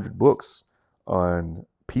over 100 books on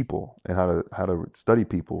people and how to study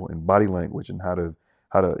people and body language, and how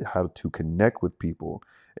to connect with people,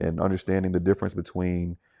 and understanding the difference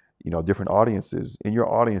between different audiences. In your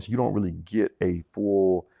audience, you don't really get a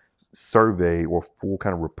full survey or full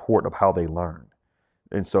kind of report of how they learn,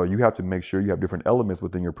 and so you have to make sure you have different elements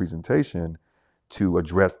within your presentation to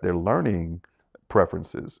address their learning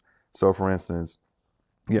preferences. So, for instance,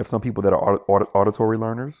 you have some people that are auditory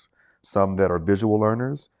learners, some that are visual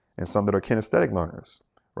learners, and some that are kinesthetic learners,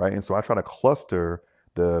 right? And so I try to cluster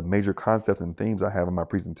the major concepts and themes I have in my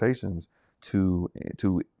presentations to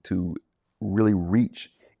really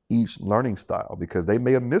reach each learning style, because they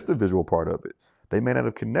may have missed the visual part of it. They may not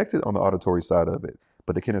have connected on the auditory side of it,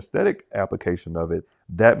 but the kinesthetic application of it,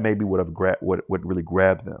 that maybe would have what really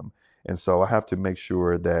grabbed them. And so I have to make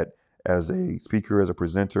sure that as a speaker, as a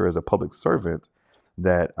presenter, as a public servant,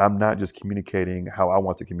 that I'm not just communicating how I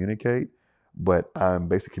want to communicate, but I'm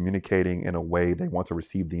basically communicating in a way they want to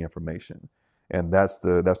receive the information. And that's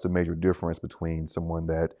the major difference between someone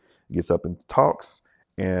that gets up and talks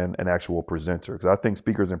and an actual presenter. Because I think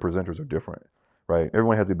speakers and presenters are different, right?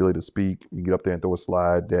 Everyone has the ability to speak. You get up there and throw a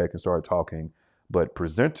slide deck and start talking. But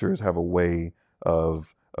presenters have a way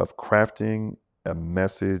of crafting a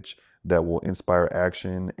message that will inspire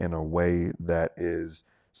action in a way that is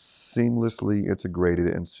seamlessly integrated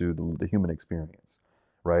into the human experience,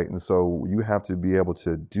 right? And so you have to be able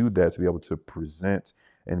to do that, to be able to present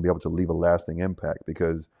and be able to leave a lasting impact.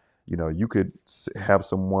 Because you could have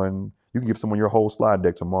someone, you can give someone your whole slide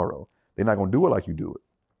deck tomorrow. They're not going to do it like you do it,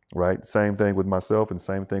 right? Same thing with myself, and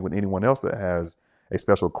same thing with anyone else that has a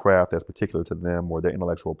special craft that's particular to them or their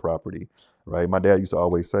intellectual property, right? My dad used to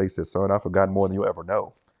always say, he said, "Son, I've forgotten more than you'll ever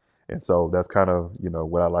know." And so that's kind of,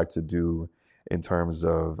 what I like to do in terms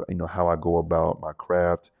of, how I go about my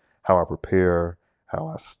craft, how I prepare, how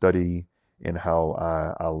I study, and how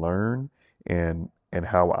I learn, and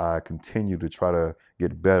how I continue to try to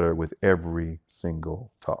get better with every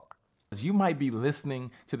single talk. You might be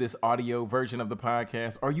listening to this audio version of the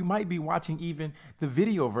podcast, or you might be watching even the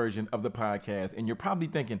video version of the podcast, and you're probably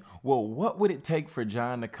thinking, well, what would it take for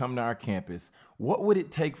John to come to our campus? What would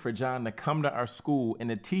it take for John to come to our school and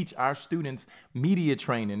to teach our students media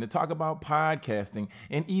training, to talk about podcasting,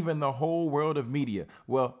 and even the whole world of media?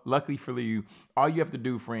 Well, luckily for you, all you have to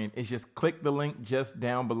do, friend, is just click the link just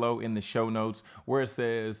down below in the show notes where it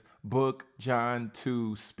says book John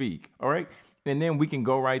to speak. All right. And then we can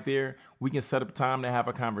go right there. We can set up time to have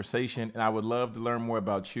a conversation. And I would love to learn more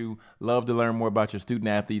about you, love to learn more about your student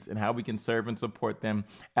athletes and how we can serve and support them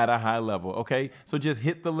at a high level. Okay. So just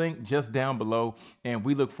hit the link just down below, and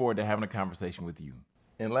we look forward to having a conversation with you.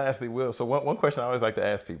 And lastly, Will, so one question I always like to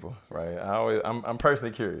ask people, right? I'm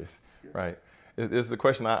personally curious, right? It's the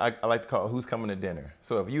question I like to call, who's coming to dinner?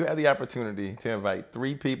 So if you had the opportunity to invite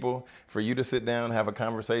 3 people for you to sit down and have a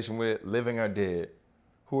conversation with, living or dead,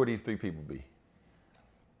 who would these 3 people be?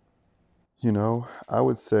 I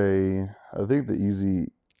would say I think the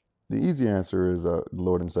easy answer is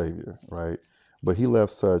Lord and Savior, right? But He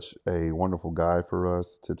left such a wonderful guide for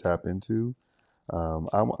us to tap into. I'm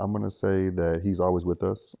gonna say that He's always with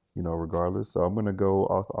us, regardless. So I'm gonna go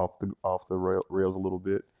off the rails a little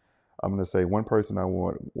bit. I'm gonna say one person I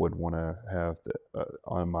would want to have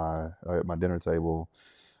on my dinner table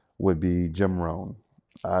would be Jim Rohn.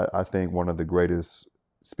 I think one of the greatest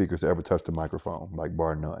speakers to ever touch the microphone, like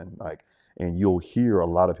bar none. And you'll hear a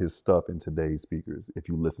lot of his stuff in today's speakers if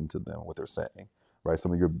you listen to them, what they're saying, right?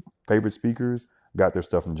 Some of your favorite speakers got their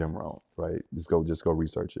stuff from Jim Rohn, right? Just go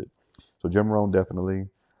research it. So Jim Rohn, definitely.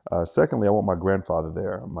 Secondly, I want my grandfather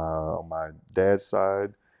there, on my dad's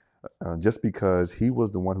side, just because he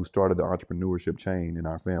was the one who started the entrepreneurship chain in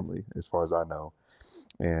our family, as far as I know.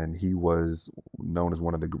 And he was known as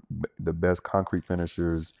one of the best concrete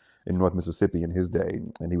finishers in North Mississippi in his day.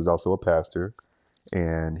 And he was also a pastor.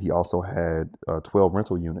 And he also had 12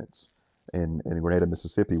 rental units in Grenada,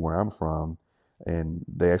 Mississippi, where I'm from. And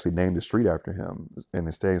they actually named the street after him. And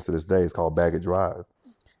it stands to this day. It's called Baggett Drive.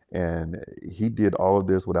 And he did all of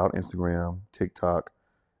this without Instagram, TikTok,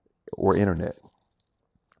 or internet,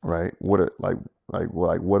 right? I just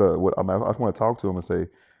want to talk to him and say,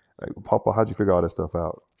 like, Papa, how'd you figure all that stuff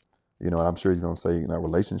out? And I'm sure he's gonna say,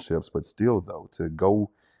 relationships, but still, though, to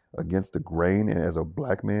go against the grain and as a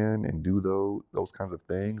black man and do those kinds of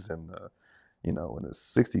things, and in the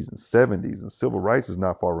 60s and 70s, and civil rights is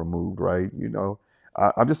not far removed, right?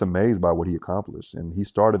 I'm just amazed by what he accomplished, and he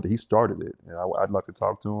started it, and I'd like to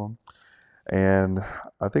talk to him. And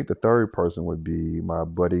I think the third person would be my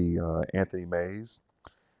buddy Anthony Mays.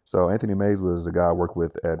 So Anthony Mays was a guy I worked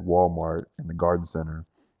with at Walmart in the Garden Center,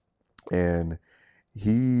 and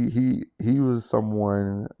he was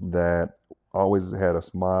someone that always had a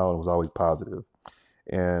smile and was always positive.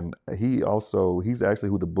 And he's actually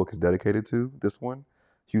who the book is dedicated to, this one,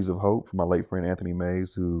 Hues of Hope, from my late friend Anthony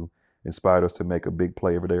Mays, who inspired us to make a big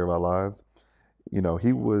play every day of our lives.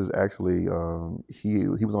 He was actually he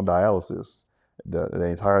was on dialysis the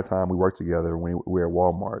entire time we worked together when we were at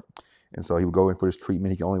Walmart. And so he would go in for his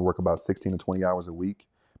treatment. He could only work about 16 to 20 hours a week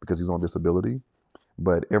because he's on disability.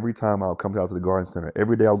 But every time I'll come out to the Garden Center,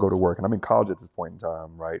 every day I'll go to work. And I'm in college at this point in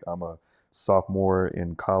time, right? I'm a sophomore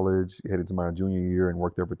in college, headed to my junior year, and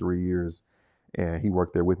worked there for 3 years. And he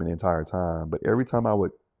worked there with me the entire time. But every time I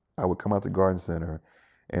would come out to Garden Center,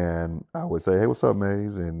 and I would say, "Hey, what's up,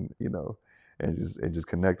 Maze?" And and just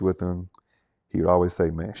connect with him. He would always say,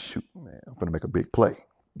 "Man, shoot, man, I'm gonna make a big play."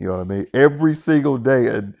 You know what I mean? Every single day.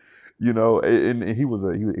 And and he was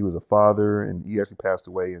a father, and he actually passed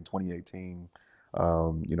away in 2018.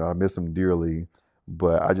 I miss him dearly,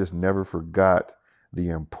 but I just never forgot the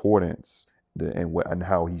importance and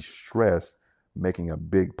how he stressed making a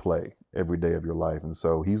big play every day of your life. And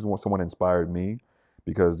so someone that inspired me,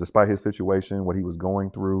 because despite his situation, what he was going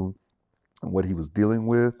through, and what he was dealing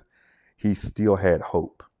with, he still had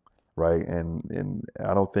hope, right? And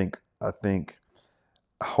I think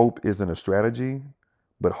hope isn't a strategy,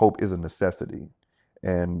 but hope is a necessity.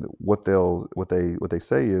 And what they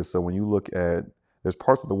say is, so when you look at, there's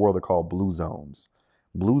parts of the world that are called blue zones.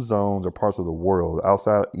 Blue zones are parts of the world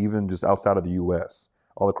even just outside of the U.S.,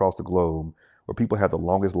 all across the globe, where people have the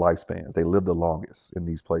longest lifespans. They live the longest in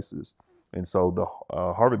these places. And so the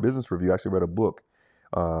Harvard Business Review actually read a book.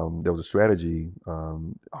 There was a strategy,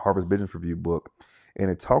 Harvard Business Review book,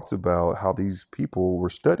 and it talks about how these people were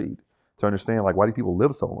studied to understand, like, why do people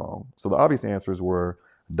live so long? So the obvious answers were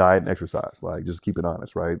diet and exercise, like, just keep it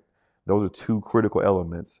honest, right? Those are two critical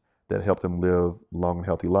elements that help them live long and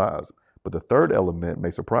healthy lives. But the third element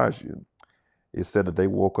may surprise you. It said that they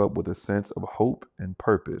woke up with a sense of hope and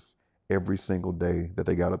purpose every single day that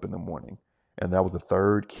they got up in the morning. And that was the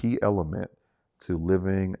third key element to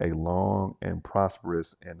living a long and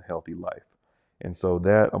prosperous and healthy life. And so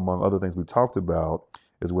that, among other things we talked about,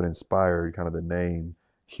 is what inspired kind of the name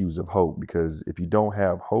Hues of Hope. Because if you don't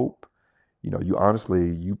have hope,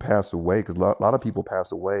 you pass away, because a lot of people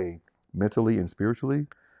pass away mentally and spiritually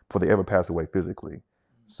before they ever pass away physically.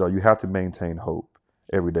 So you have to maintain hope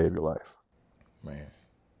every day of your life. Man.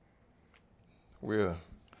 Will,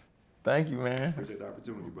 thank you, man. Appreciate the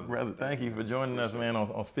opportunity, brother. Brother, thank you for joining us, man,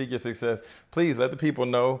 on Speak Your Success. Please let the people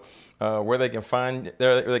know where they can find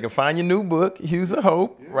your new book, Hues of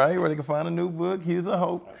Hope, right? Where they can find a new book, Hues of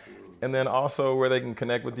Hope. Absolutely. And then also where they can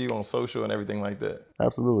connect with you on social and everything like that.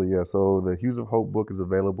 Absolutely, yeah. So the Hues of Hope book is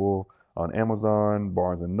available on Amazon,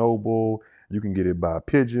 Barnes & Noble. You can get it by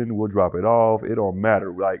pigeon. We'll drop it off. It don't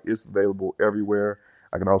matter. Like, it's available everywhere.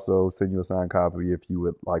 I can also send you a signed copy if you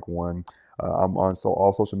would like one. I'm on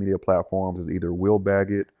all social media platforms as either Will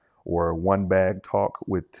Baggett or One Bag Talk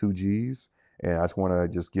with 2 G's. And I just want to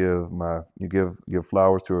just give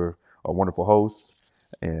flowers to our wonderful host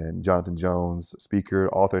and Jonathan Jones, speaker,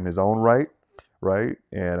 author in his own right, right?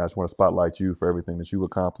 And I just want to spotlight you for everything that you've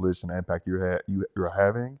accomplished and the impact you're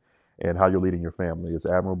having and how you're leading your family. It's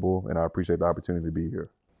admirable, and I appreciate the opportunity to be here.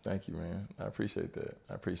 Thank you, man. I appreciate that.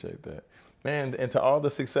 I appreciate that. Man, and to all the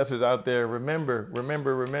successors out there,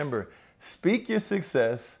 remember, speak your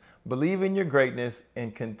success, believe in your greatness,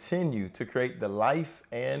 and continue to create the life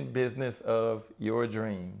and business of your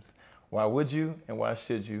dreams. Why would you and why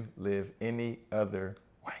should you live any other